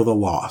or feel the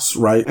loss,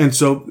 right? And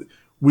so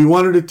we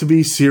wanted it to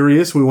be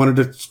serious. We wanted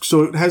it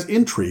so it has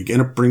intrigue and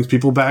it brings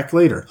people back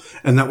later.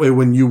 And that way,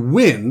 when you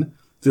win,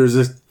 there's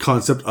a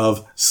concept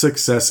of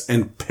success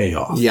and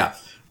payoff. Yeah.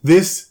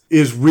 This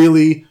is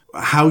really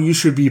how you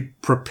should be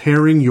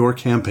preparing your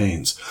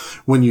campaigns.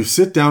 When you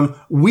sit down,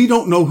 we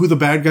don't know who the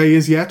bad guy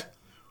is yet.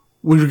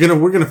 We're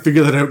gonna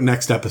figure that out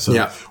next episode.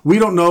 Yeah. We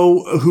don't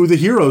know who the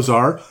heroes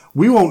are.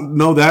 We won't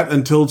know that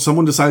until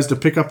someone decides to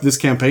pick up this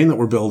campaign that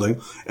we're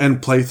building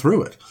and play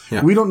through it.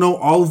 Yeah. We don't know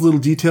all of the little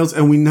details,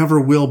 and we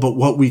never will, but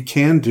what we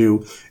can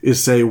do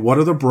is say, what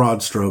are the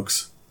broad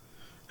strokes?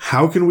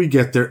 How can we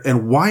get there?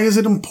 And why is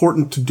it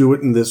important to do it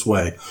in this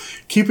way?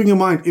 Keeping in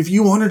mind, if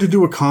you wanted to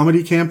do a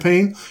comedy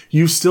campaign,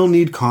 you still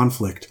need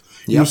conflict.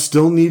 Yep. You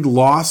still need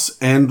loss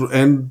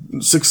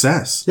and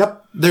success. Yep.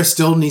 There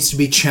still needs to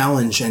be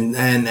challenge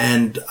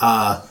and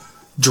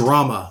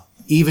drama,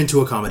 even to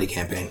a comedy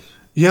campaign.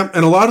 Yep.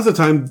 And a lot of the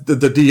time, the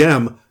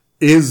DM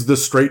is the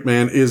straight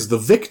man, is the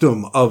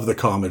victim of the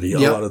comedy a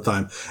lot of the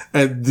time.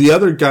 And the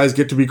other guys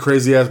get to be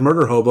crazy ass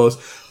murder hobos.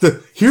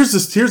 Here's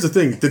the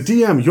thing. The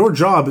DM, your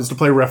job is to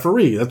play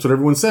referee. That's what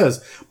everyone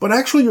says. But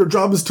actually your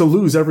job is to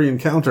lose every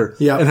encounter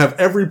and have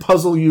every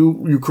puzzle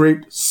you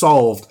create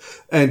solved,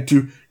 and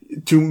to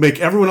make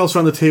everyone else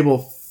around the table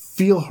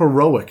feel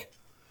heroic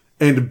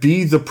and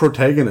be the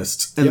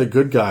protagonists and the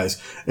good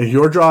guys. And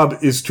your job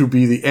is to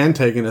be the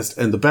antagonist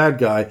and the bad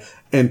guy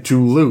and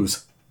to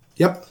lose.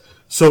 Yep.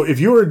 So if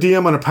you're a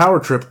DM on a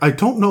power trip, I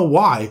don't know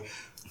why.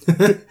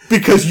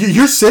 Because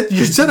you're set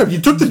up.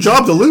 You took the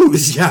job to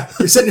lose. Yeah.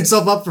 You're setting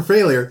yourself up for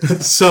failure.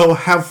 So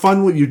have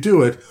fun when you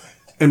do it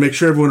and make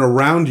sure everyone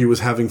around you is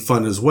having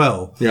fun as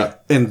well. Yeah.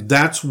 And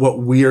that's what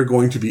we are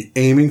going to be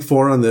aiming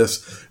for on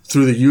this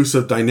through the use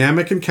of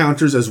dynamic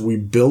encounters as we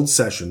build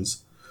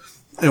sessions.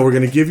 And we're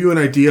going to give you an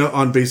idea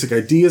on basic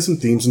ideas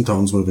and themes and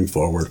tones moving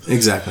forward.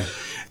 Exactly.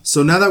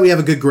 So now that we have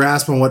a good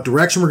grasp on what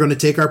direction we're going to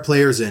take our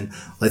players in,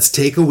 let's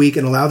take a week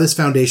and allow this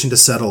foundation to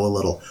settle a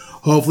little.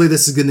 Hopefully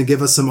this is going to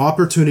give us some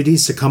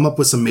opportunities to come up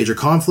with some major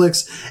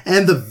conflicts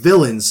and the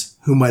villains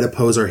who might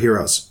oppose our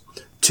heroes.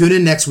 Tune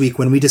in next week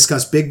when we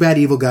discuss big bad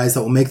evil guys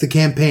that will make the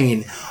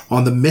campaign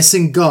on the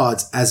missing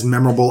gods as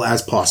memorable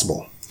as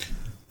possible.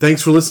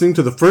 Thanks for listening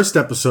to the first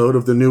episode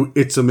of the new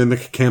It's a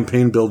Mimic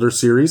Campaign Builder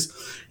series.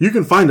 You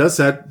can find us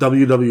at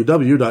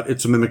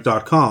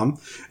www.itsamimic.com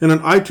and on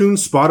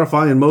iTunes,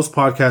 Spotify, and most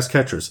podcast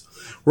catchers.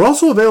 We're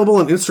also available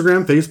on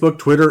Instagram, Facebook,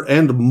 Twitter,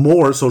 and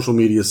more social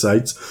media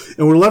sites,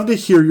 and we'd love to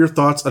hear your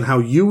thoughts on how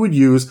you would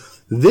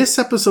use this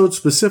episode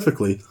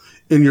specifically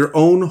in your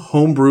own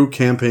homebrew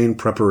campaign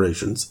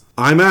preparations.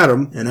 I'm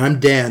Adam. And I'm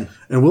Dan.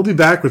 And we'll be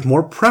back with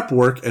more prep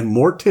work and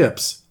more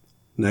tips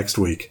next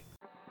week.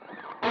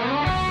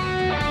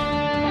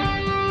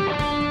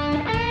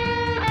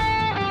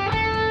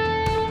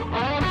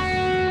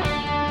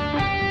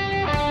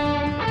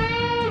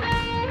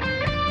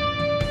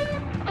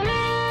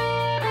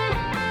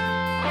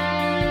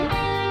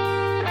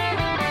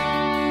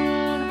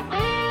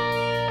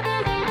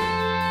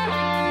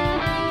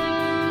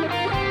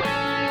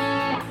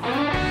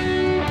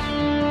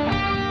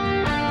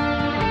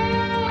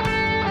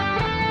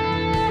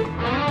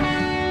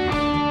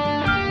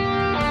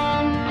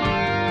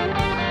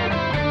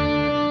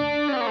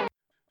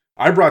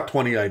 I brought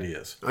 20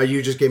 ideas.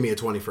 You just gave me a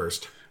 20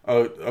 first.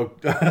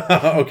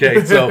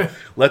 Okay. So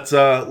let's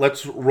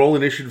roll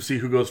initiative, see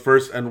who goes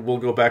first, and we'll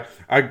go back.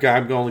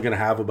 I'm only going to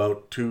have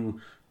about two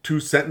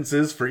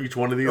sentences for each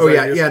one of these. Oh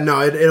yeah, ideas. Yeah.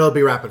 No, it'll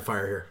be rapid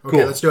fire here. Okay,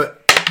 cool. Let's do it.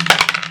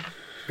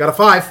 Got a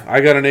 5.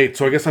 I got an 8,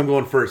 so I guess I'm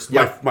going first.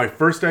 Yep. My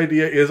first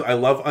idea is I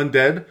love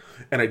undead,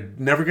 and I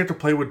never get to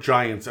play with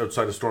giants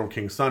outside of Storm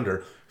King's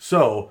Thunder.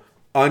 So,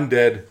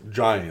 undead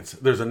giants.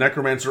 There's a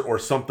necromancer or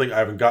something. I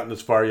haven't gotten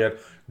this far yet.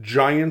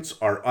 Giants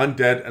are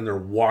undead, and they're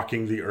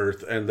walking the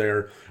earth. And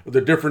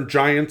the different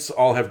giants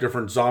all have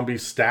different zombie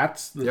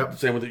stats. The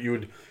same way that you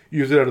would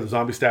use it out of the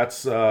zombie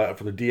stats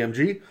from the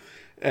DMG.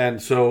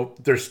 And so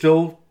they're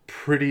still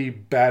pretty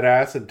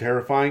badass and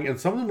terrifying. And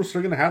some of them are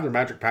still going to have their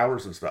magic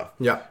powers and stuff.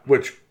 Yeah.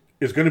 Which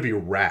is going to be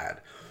rad.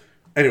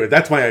 Anyway,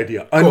 that's my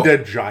idea.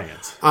 Undead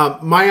giants.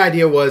 My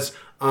idea was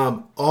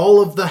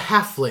all of the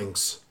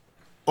halflings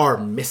are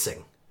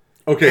missing.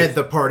 Okay. And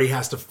the party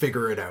has to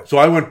figure it out. So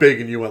I went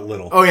big and you went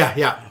little. Oh,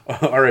 yeah.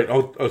 All right.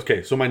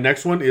 Okay. So my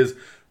next one is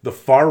the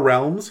Far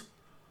Realms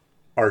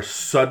are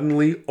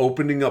suddenly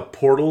opening up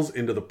portals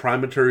into the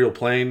prime material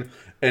plane,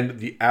 and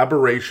the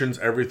aberrations,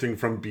 everything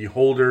from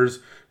beholders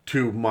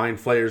to mind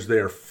flayers, they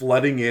are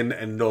flooding in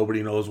and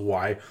nobody knows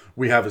why.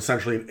 We have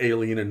essentially an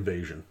alien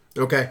invasion.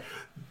 Okay.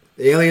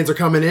 The aliens are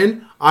coming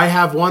in. I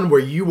have one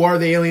where you are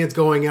the aliens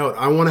going out.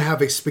 I want to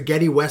have a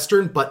spaghetti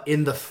western, but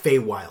in the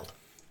Feywild.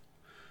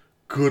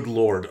 Good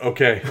Lord.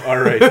 Okay. All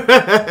right.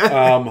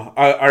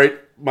 All right.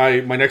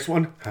 My next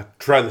one.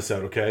 Try this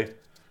out. Okay.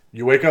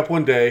 You wake up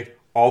one day.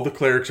 All the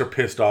clerics are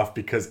pissed off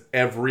because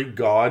every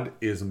god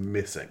is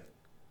missing.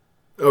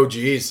 Oh,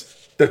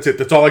 geez. That's it.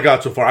 That's all I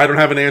got so far. I don't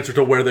have an answer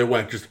to where they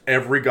went. Just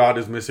every god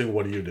is missing.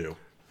 What do you do?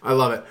 I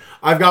love it.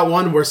 I've got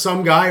one where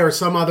some guy or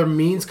some other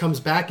means comes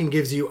back and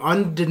gives you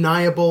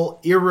undeniable,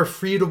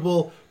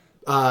 irrefutable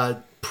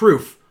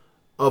proof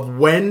of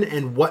when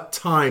and what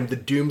time the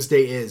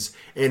doomsday is.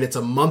 And it's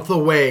a month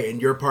away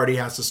and your party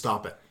has to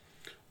stop it.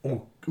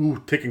 Oh,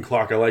 ooh, ticking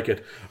clock. I like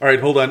it. All right,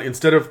 hold on.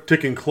 Instead of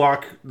ticking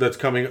clock that's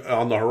coming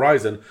on the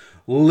horizon,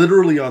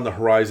 literally on the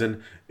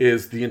horizon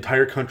is the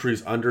entire country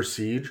is under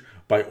siege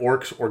by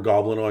orcs or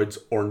goblinoids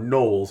or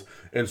gnolls.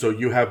 And so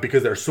you have,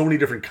 because there are so many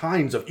different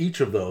kinds of each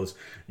of those,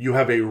 you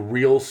have a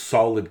real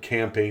solid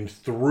campaign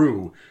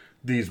through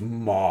these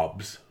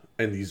mobs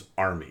and these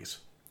armies.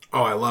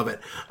 Oh, I love it.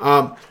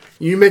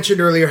 You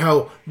mentioned earlier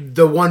how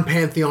the one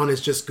pantheon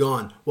is just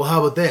gone. Well,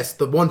 how about this?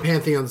 The one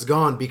pantheon's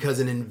gone because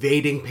an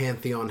invading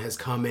pantheon has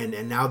come in,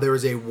 and now there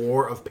is a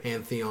war of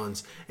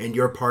pantheons, and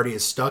your party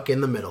is stuck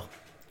in the middle.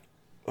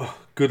 Oh,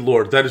 good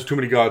Lord. That is too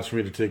many gods for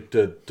me to take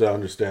to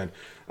understand.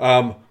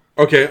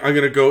 Okay, I'm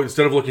going to go,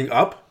 instead of looking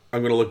up, I'm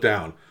going to look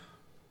down.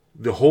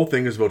 The whole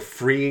thing is about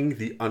freeing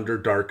the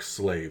Underdark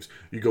slaves.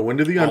 You go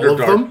into the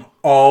Underdark.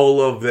 All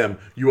of them.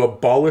 You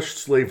abolish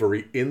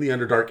slavery in the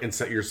Underdark and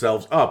set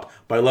yourselves up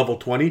by level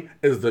 20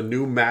 as the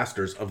new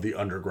masters of the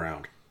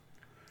Underground.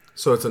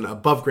 So it's an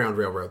above ground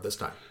railroad this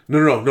time.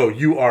 No.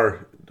 You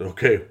are...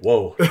 Okay,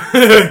 whoa.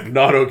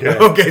 Not okay.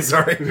 Okay,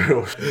 sorry.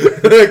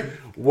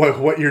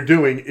 What you're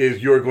doing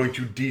is you're going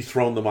to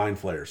dethrone the Mind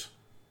Flayers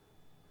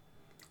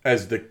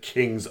as the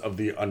kings of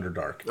the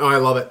Underdark. Oh, I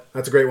love it.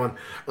 That's a great one.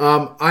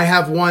 I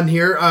have one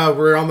here.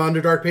 We're on the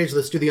Underdark page.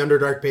 Let's do the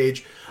Underdark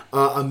page.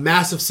 A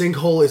massive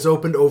sinkhole is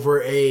opened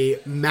over a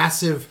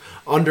massive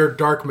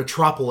Underdark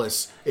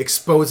metropolis,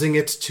 exposing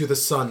it to the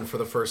sun for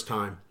the first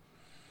time.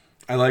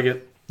 I like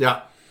it.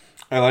 Yeah.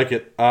 I like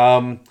it.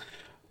 I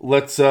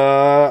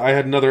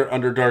had another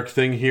Underdark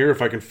thing here,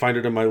 if I can find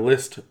it in my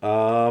list.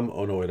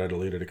 Oh no, wait, I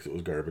deleted it because it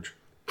was garbage.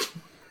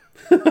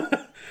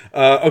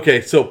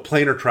 Okay, so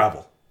planar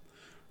travel.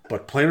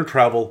 But planar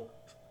travel,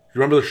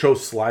 you remember the show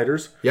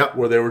Sliders? Yep.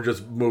 Where they were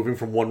just moving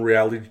from one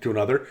reality to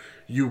another?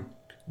 You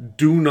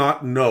do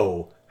not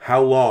know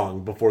how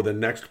long before the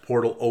next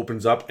portal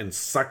opens up and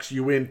sucks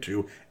you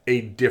into a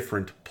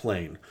different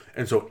plane.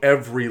 And so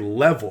every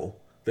level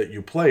that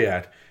you play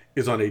at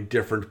is on a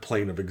different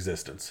plane of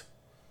existence.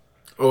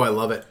 Oh, I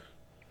love it.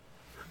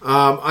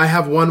 I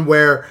have one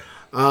where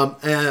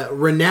a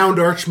renowned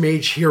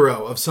archmage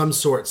hero of some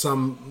sort,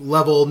 some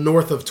level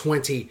north of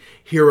 20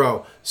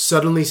 hero,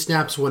 suddenly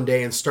snaps one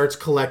day and starts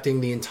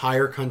collecting the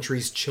entire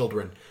country's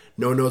children.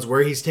 No one knows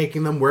where he's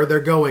taking them, where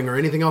they're going, or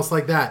anything else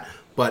like that.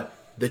 But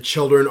the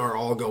children are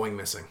all going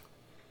missing.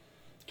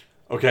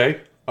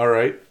 Okay, all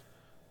right.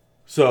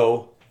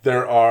 So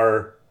there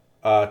are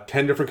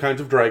 10 different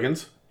kinds of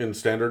dragons in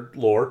standard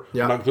lore,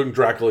 not including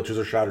Dracoliches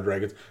or Shadow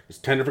Dragons. There's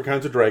 10 different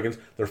kinds of dragons.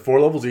 They're 4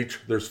 levels each.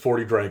 There's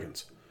 40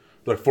 dragons.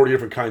 There are 40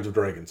 different kinds of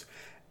dragons.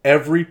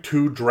 Every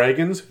 2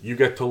 dragons you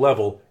get to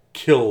level,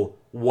 kill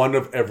one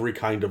of every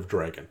kind of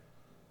dragon.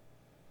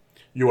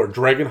 You are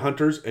dragon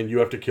hunters, and you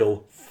have to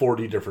kill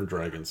 40 different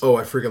dragons. Oh,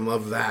 I freaking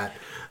love that.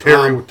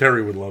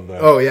 Terry would love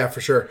that. Oh, yeah,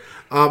 for sure.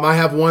 I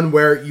have one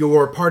where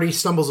your party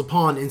stumbles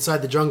upon,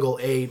 inside the jungle,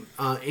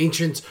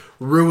 ancient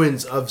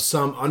ruins of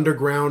some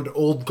underground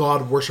old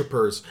god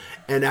worshippers.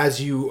 And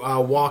as you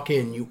walk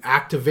in, you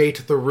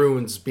activate the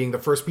runes, being the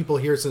first people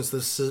here since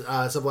the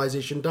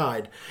civilization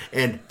died.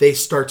 And they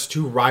start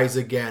to rise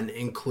again,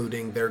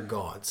 including their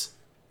gods.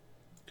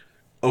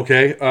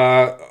 Okay,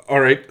 all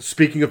right.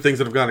 Speaking of things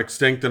that have gone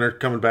extinct and are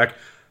coming back,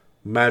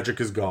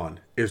 magic is gone.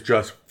 It's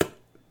just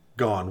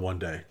gone one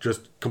day.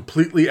 Just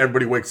completely,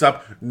 everybody wakes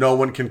up. No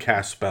one can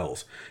cast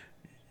spells.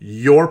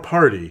 Your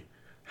party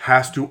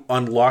has to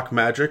unlock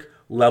magic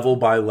level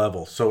by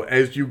level. So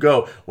as you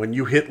go, when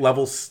you hit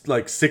level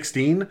like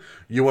 16,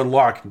 you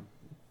unlock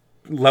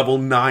level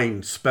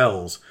 9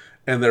 spells,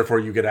 and therefore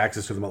you get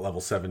access to them at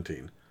level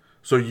 17.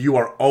 So you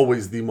are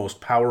always the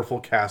most powerful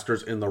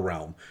casters in the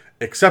realm,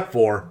 except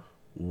for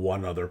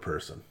one other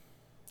person.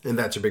 And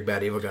that's your big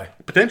bad evil guy.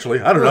 Potentially.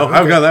 I don't know. I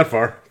haven't gone that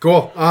far.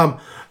 Cool.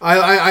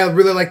 I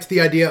really liked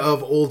the idea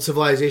of old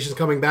civilizations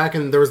coming back,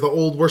 and there was the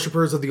old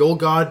worshippers of the old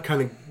god,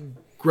 kind of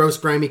gross,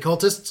 grimy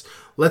cultists.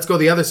 Let's go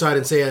the other side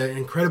and say an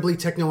incredibly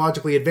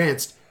technologically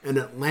advanced and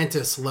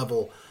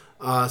Atlantis-level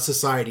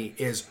society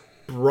is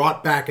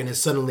brought back and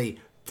is suddenly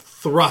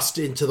thrust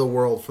into the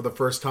world for the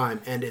first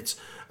time, and its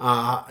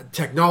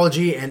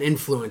technology and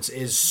influence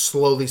is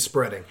slowly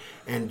spreading,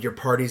 and your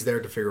party's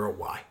there to figure out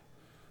why.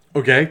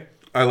 Okay,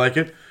 I like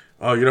it.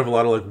 You'd have a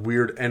lot of like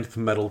weird nth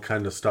metal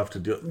kind of stuff to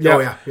do.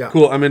 Yeah.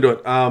 Cool, I'm into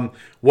it.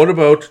 What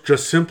about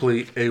just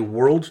simply a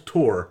world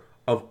tour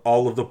of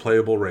all of the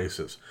playable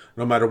races?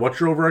 No matter what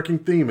your overarching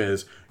theme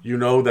is, you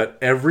know that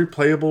every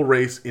playable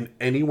race in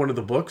any one of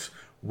the books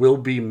will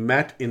be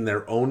met in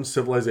their own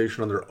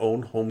civilization on their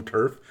own home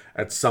turf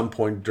at some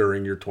point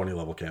during your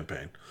 20-level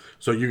campaign.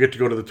 So you get to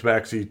go to the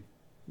Tabaxi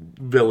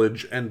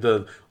village and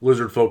the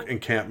lizard folk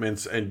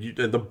encampments and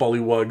the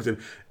bullywugs and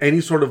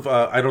any sort of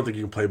I don't think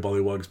you can play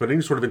bullywugs, but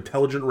any sort of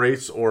intelligent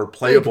race or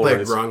playable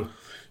race. Grung.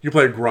 You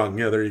play Grung.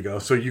 Yeah, there you go.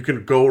 So you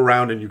can go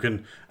around and you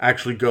can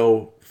actually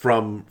go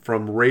from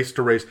race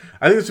to race.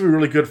 I think this would be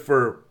really good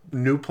for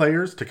new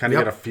players to kind of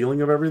get a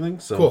feeling of everything.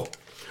 So cool.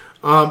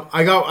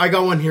 I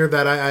got one here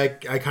that I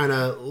kind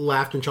of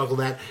laughed and chuckled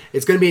at.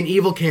 It's going to be an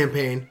evil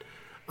campaign,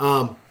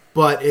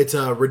 but it's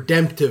a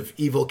redemptive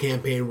evil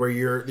campaign where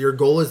your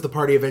goal is the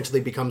party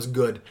eventually becomes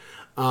good.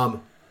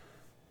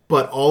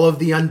 But all of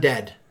the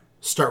undead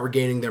start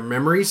regaining their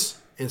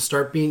memories and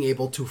start being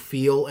able to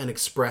feel and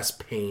express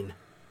pain.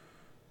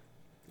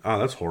 Oh,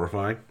 that's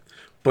horrifying.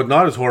 But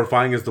not as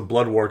horrifying as the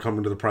blood war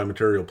coming to the prime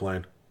material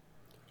plane.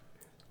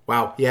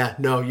 Wow. Yeah,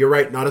 no, you're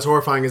right. Not as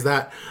horrifying as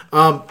that.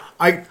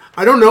 I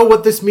don't know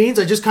what this means.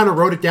 I just kind of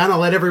wrote it down. I'll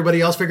let everybody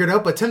else figure it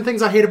out. But 10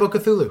 things I hate about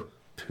Cthulhu.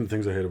 10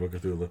 things I hate about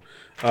Cthulhu.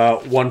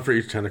 One for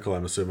each tentacle,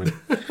 I'm assuming.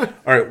 All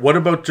right, what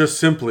about just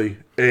simply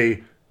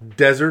a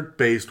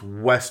desert-based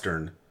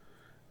Western,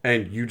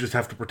 and you just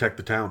have to protect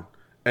the town?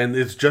 And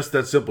it's just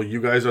that simple.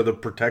 You guys are the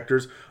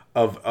protectors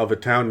of a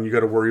town, and you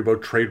got to worry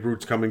about trade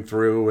routes coming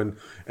through,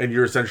 and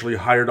you're essentially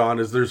hired on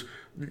as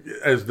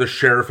the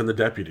sheriff and the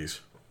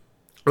deputies.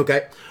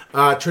 Okay.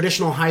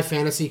 Traditional high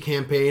fantasy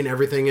campaign.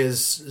 Everything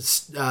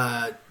is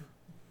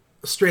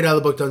straight out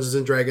of the book Dungeons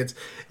and Dragons,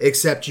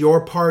 except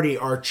your party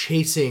are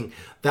chasing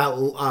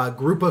that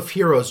group of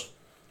heroes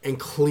and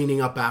cleaning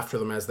up after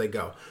them as they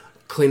go.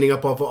 Cleaning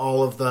up of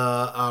all of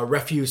the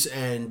refuse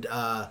and...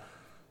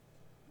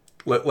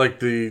 like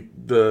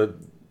the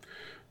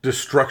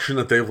destruction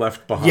that they've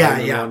left behind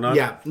and whatnot?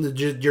 Yeah.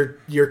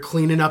 You're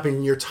cleaning up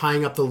and you're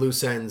tying up the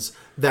loose ends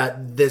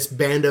that this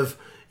band of,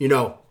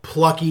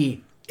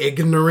 plucky...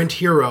 ignorant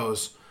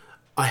heroes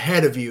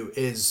ahead of you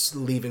is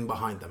leaving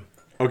behind them.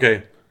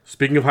 Okay,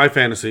 speaking of high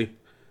fantasy,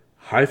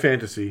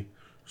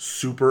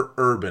 super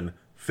urban.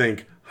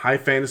 Think high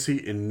fantasy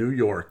in New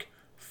York,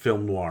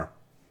 film noir.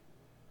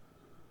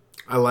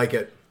 I like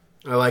it.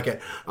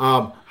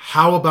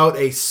 How about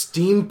a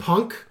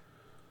steampunk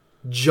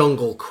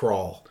jungle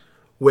crawl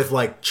with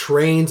like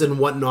trains and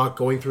whatnot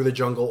going through the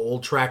jungle,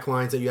 old track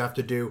lines that you have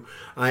to do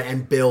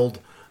and build.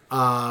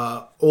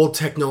 Old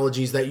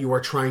technologies that you are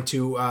trying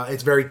to...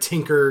 it's very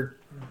tinker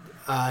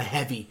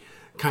heavy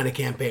kind of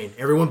campaign.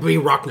 Everyone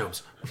being rock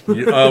gnomes.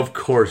 Of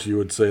course you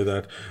would say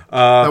that.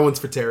 That one's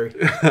for Terry.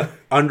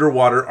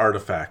 Underwater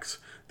artifacts.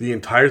 The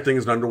entire thing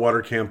is an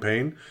underwater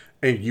campaign,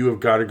 and you have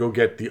got to go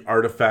get the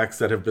artifacts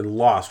that have been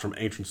lost from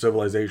ancient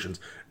civilizations,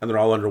 and they're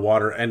all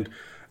underwater. And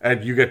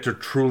you get to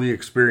truly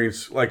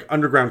experience like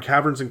underground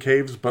caverns and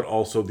caves, but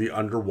also the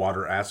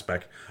underwater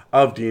aspect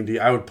of D&D.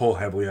 I would pull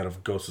heavily out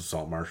of Ghost of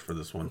Saltmarsh for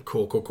this one.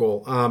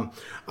 Cool.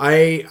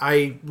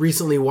 I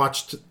recently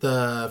watched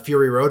the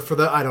Fury Road for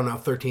the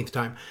 13th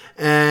time,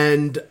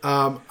 and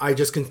I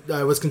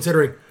was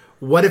considering,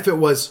 what if it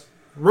was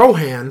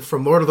Rohan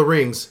from Lord of the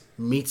Rings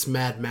meets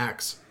Mad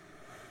Max?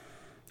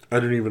 I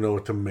didn't even know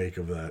what to make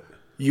of that.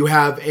 You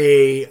have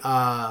a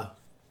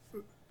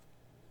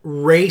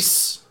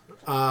race.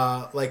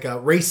 Like a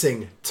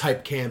racing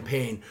type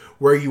campaign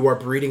where you are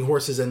breeding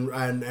horses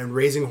and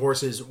raising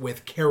horses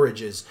with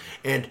carriages,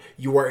 and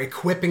you are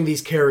equipping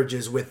these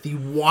carriages with the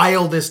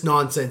wildest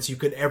nonsense you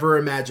could ever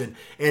imagine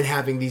and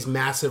having these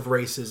massive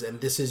races,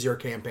 and this is your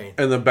campaign.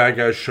 And the bad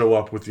guys show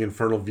up with the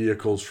infernal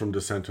vehicles from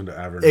Descent into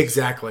Avernus.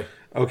 Exactly.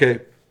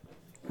 Okay.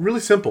 Really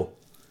simple.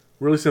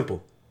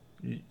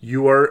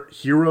 You are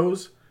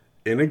heroes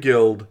in a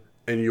guild,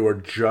 and you are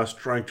just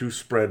trying to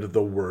spread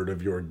the word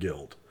of your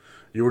guild.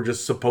 You were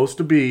just supposed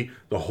to be...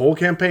 The whole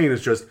campaign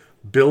is just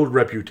build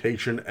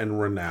reputation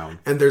and renown.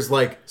 And there's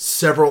like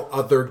several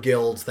other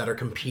guilds that are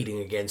competing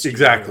against you.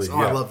 Exactly. Oh,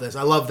 yeah.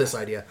 I love this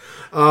idea.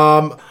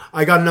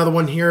 I got another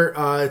one here.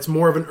 It's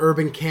more of an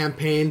urban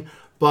campaign,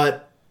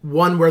 but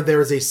one where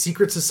there is a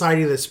secret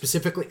society that's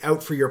specifically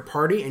out for your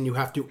party, and you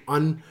have to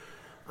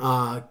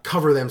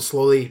uncover them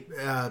slowly,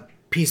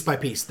 piece by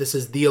piece. This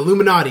is the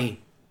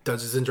Illuminati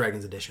Dungeons and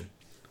Dragons edition.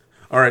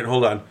 All right,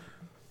 hold on.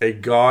 A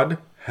god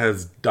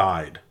has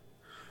died,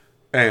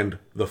 and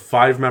the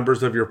 5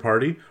 members of your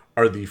party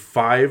are the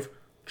 5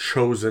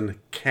 chosen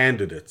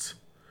candidates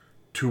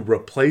to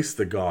replace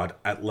the god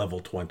at level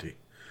 20.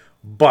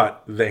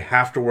 But they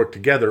have to work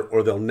together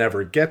or they'll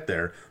never get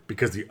there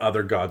because the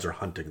other gods are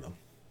hunting them.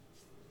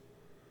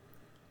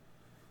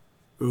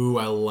 Ooh,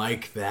 I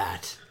like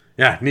that.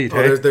 Yeah, neat,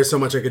 hey? There's so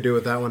much I could do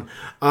with that one.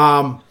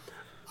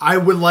 I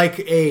would like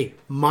a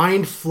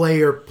Mind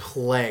Flayer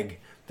plague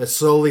that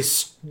slowly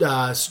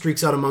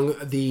streaks out among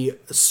the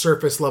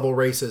surface level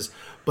races.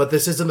 But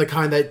this isn't the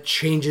kind that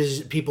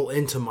changes people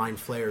into Mind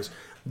Flayers.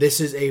 This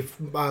is a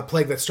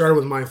plague that started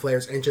with Mind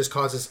Flayers and just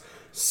causes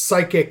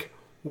psychic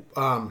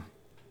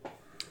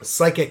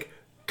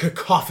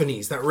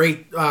cacophonies that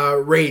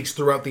rage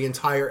throughout the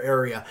entire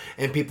area,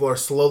 and people are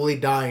slowly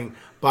dying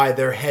by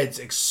their heads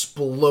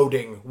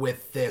exploding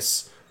with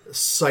this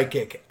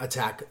psychic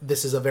attack.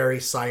 This is a very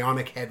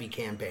psionic heavy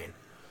campaign.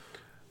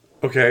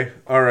 Okay,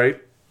 all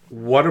right.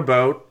 What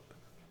about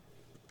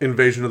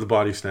Invasion of the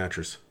Body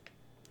Snatchers?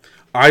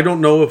 I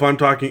don't know if I'm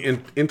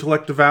talking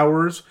Intellect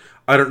Devourers.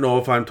 I don't know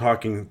if I'm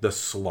talking the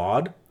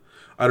Slod.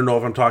 I don't know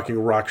if I'm talking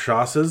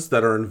Rakshasas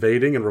that are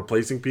invading and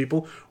replacing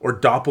people, or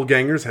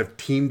doppelgangers have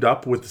teamed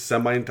up with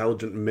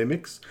semi-intelligent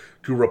mimics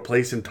to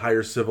replace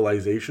entire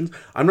civilizations.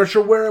 I'm not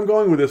sure where I'm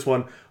going with this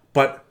one,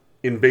 but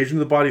Invasion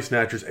of the Body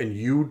Snatchers, and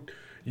you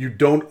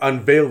don't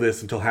unveil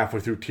this until halfway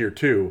through Tier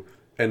 2,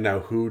 and now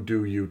who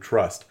do you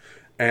trust?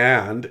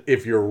 And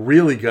if you're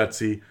really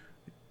gutsy,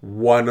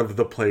 one of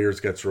the players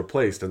gets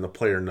replaced, and the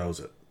player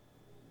knows it.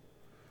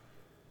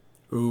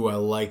 Ooh, I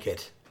like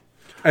it.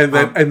 And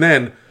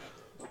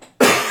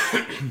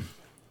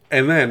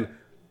then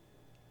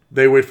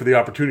they wait for the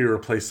opportunity to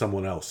replace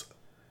someone else.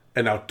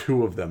 And now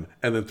 2 of them,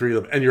 and then 3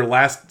 of them. And your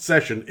last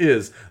session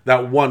is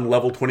that one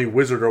level 20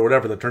 wizard or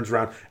whatever that turns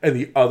around, and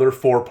the other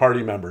 4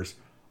 party members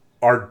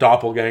are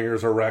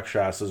doppelgangers or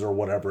Rakshasas or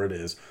whatever it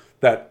is.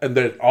 And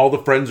then all the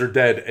friends are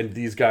dead, and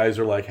these guys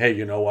are like, hey,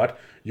 you know what?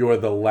 You are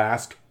the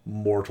last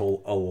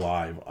mortal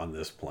alive on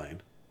this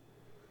plane.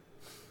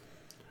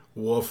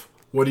 Woof.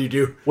 What do you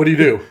do? What do you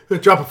do?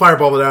 Drop a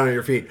fireball down at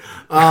your feet.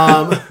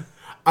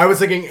 I was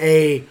thinking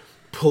a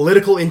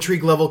political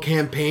intrigue level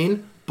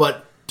campaign,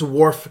 but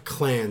dwarf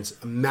clans.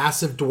 A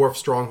massive dwarf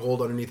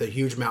stronghold underneath a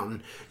huge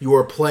mountain. You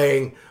are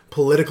playing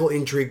political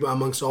intrigue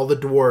amongst all the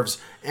dwarves,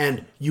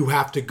 and you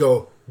have to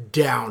go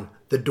down.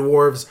 The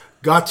dwarves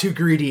got too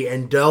greedy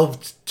and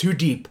delved too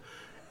deep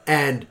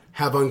and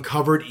have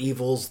uncovered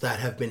evils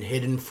that have been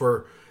hidden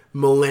for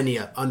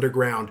millennia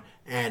underground.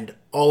 And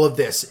all of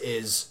this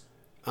is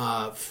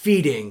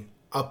feeding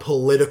a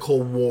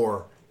political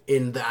war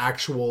in the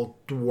actual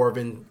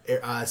dwarven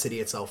city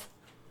itself.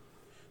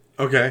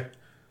 Okay.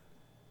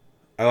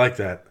 I like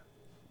that.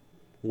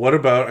 What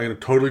about, I'm going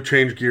to totally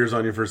change gears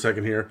on you for a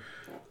second here.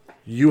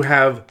 You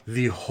have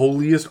the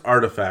holiest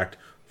artifact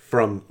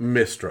from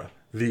Mystra,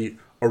 the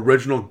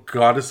original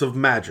goddess of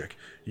magic.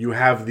 You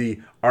have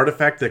the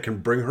artifact that can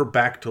bring her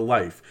back to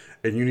life,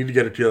 and you need to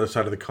get it to the other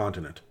side of the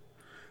continent.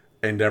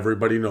 And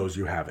everybody knows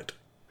you have it.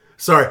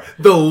 Sorry,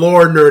 the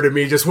lore nerd in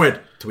me just went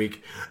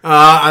tweak.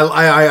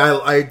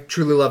 I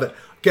truly love it.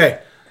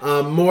 Okay,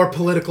 more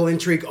political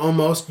intrigue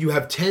almost. You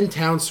have 10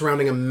 towns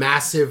surrounding a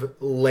massive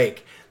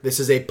lake. This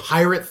is a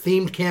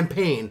pirate-themed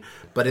campaign,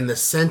 but in the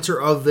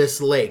center of this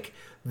lake,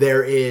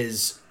 there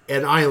is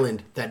an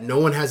island that no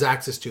one has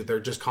access to. They're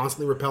just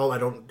constantly repelled. I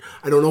don't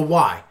know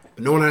why,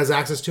 but no one has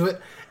access to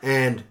it.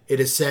 And it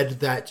is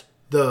said that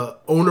the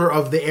owner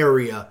of the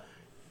area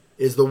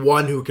is the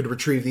one who could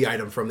retrieve the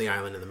item from the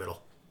island in the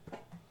middle.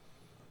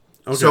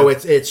 Okay. So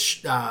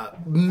it's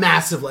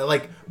massively,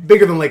 like,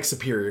 bigger than Lake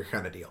Superior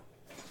kind of deal.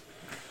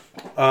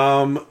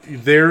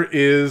 There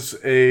is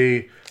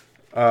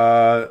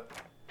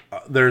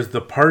there's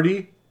the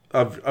party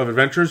of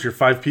adventurers, your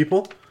 5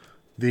 people.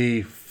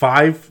 The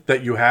 5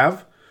 that you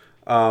have,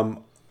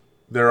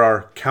 there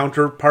are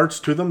counterparts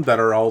to them that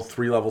are all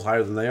 3 levels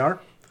higher than they are.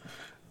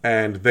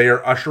 And they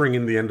are ushering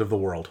in the end of the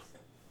world.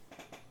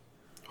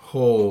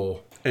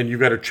 Oh. And you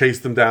got to chase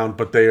them down,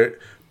 but they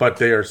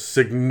are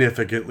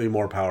significantly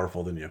more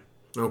powerful than you.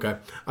 Okay.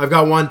 I've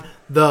got one.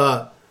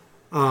 The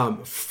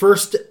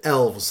first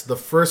elves, the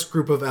first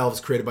group of elves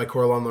created by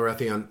Corellon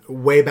Larethian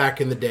way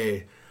back in the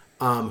day,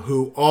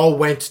 who all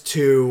went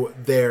to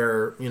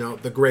their,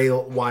 the Grey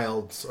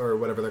Wilds, or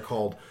whatever they're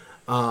called,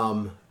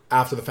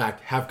 after the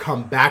fact, have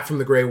come back from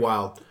the Grey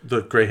Wild.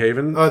 The Grey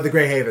Haven? The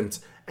Grey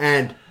Havens.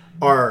 And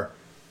are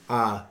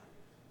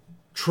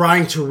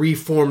trying to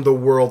reform the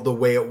world the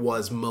way it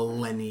was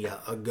millennia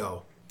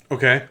ago.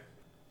 Okay.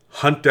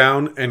 Hunt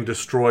down and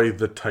destroy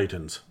the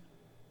Titans.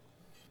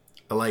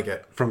 I like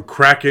it. From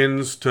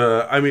Krakens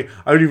to, I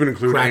would even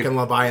include... Kraken,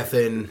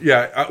 Leviathan.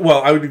 Yeah,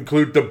 I would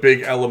include the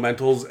big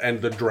elementals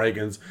and the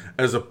dragons,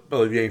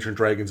 the ancient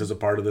dragons as a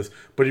part of this.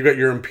 But you got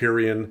your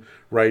Empyrean,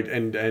 right,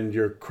 and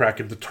your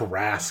Kraken, the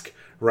Tarask,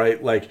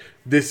 right? Like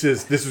this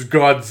is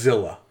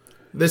Godzilla.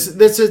 This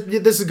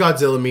is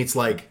Godzilla meets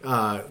like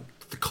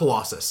the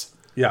Colossus.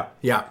 Yeah.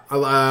 Yeah,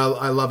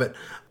 I love it.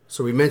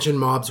 So we mentioned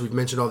mobs, we've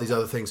mentioned all these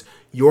other things.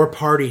 Your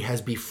party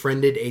has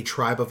befriended a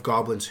tribe of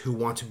goblins who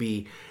want to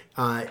be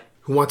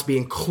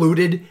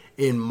included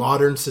in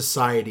modern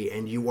society,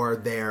 and you are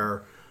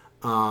their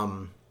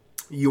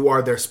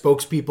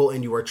spokespeople,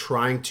 and you are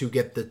trying to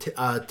get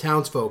the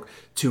townsfolk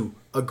to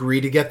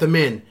agree to get them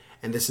in.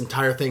 And this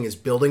entire thing is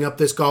building up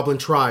this goblin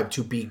tribe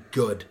to be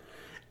good.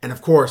 And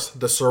of course,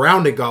 the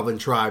surrounding goblin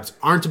tribes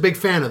aren't a big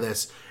fan of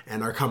this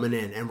and are coming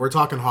in. And we're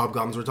talking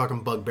hobgoblins, we're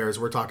talking bugbears,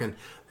 we're talking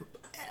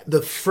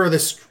the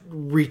furthest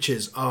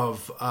reaches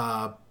of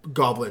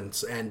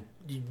goblins, and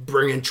you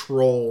bring in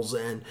trolls,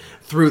 and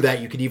through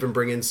that you could even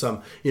bring in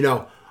some,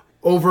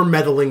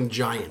 over-meddling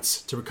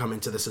giants to come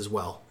into this as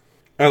well.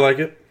 I like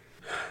it.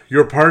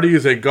 Your party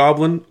is a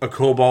goblin, a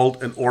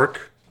kobold, an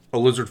orc, a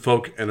lizard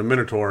folk, and a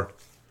minotaur,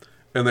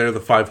 and they're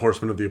the 5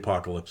 horsemen of the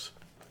apocalypse.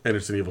 And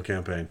it's an evil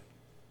campaign.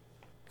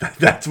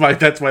 That's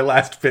my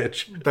last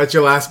pitch. That's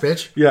your last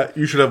pitch? Yeah,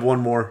 you should have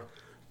one more.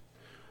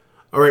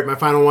 All right, my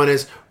final one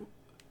is,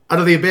 Out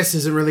of the Abyss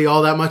isn't really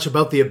all that much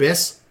about the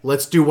Abyss.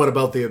 Let's do one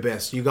about the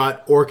Abyss. You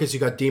got Orcus, you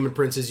got Demon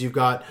Princes, you've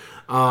got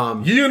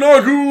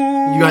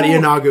Ianagu! You got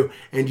Ianagu,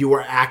 and you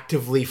are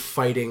actively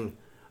fighting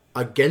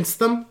against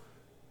them,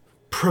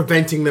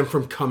 preventing them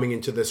from coming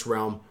into this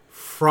realm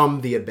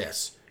from the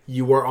Abyss.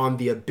 You are on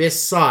the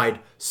Abyss side,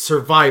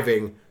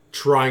 surviving,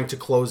 trying to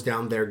close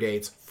down their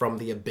gates from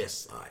the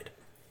Abyss side.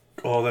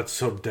 Oh, that's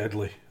so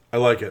deadly. I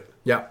like it.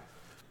 Yeah.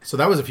 So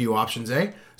that was a few options, eh?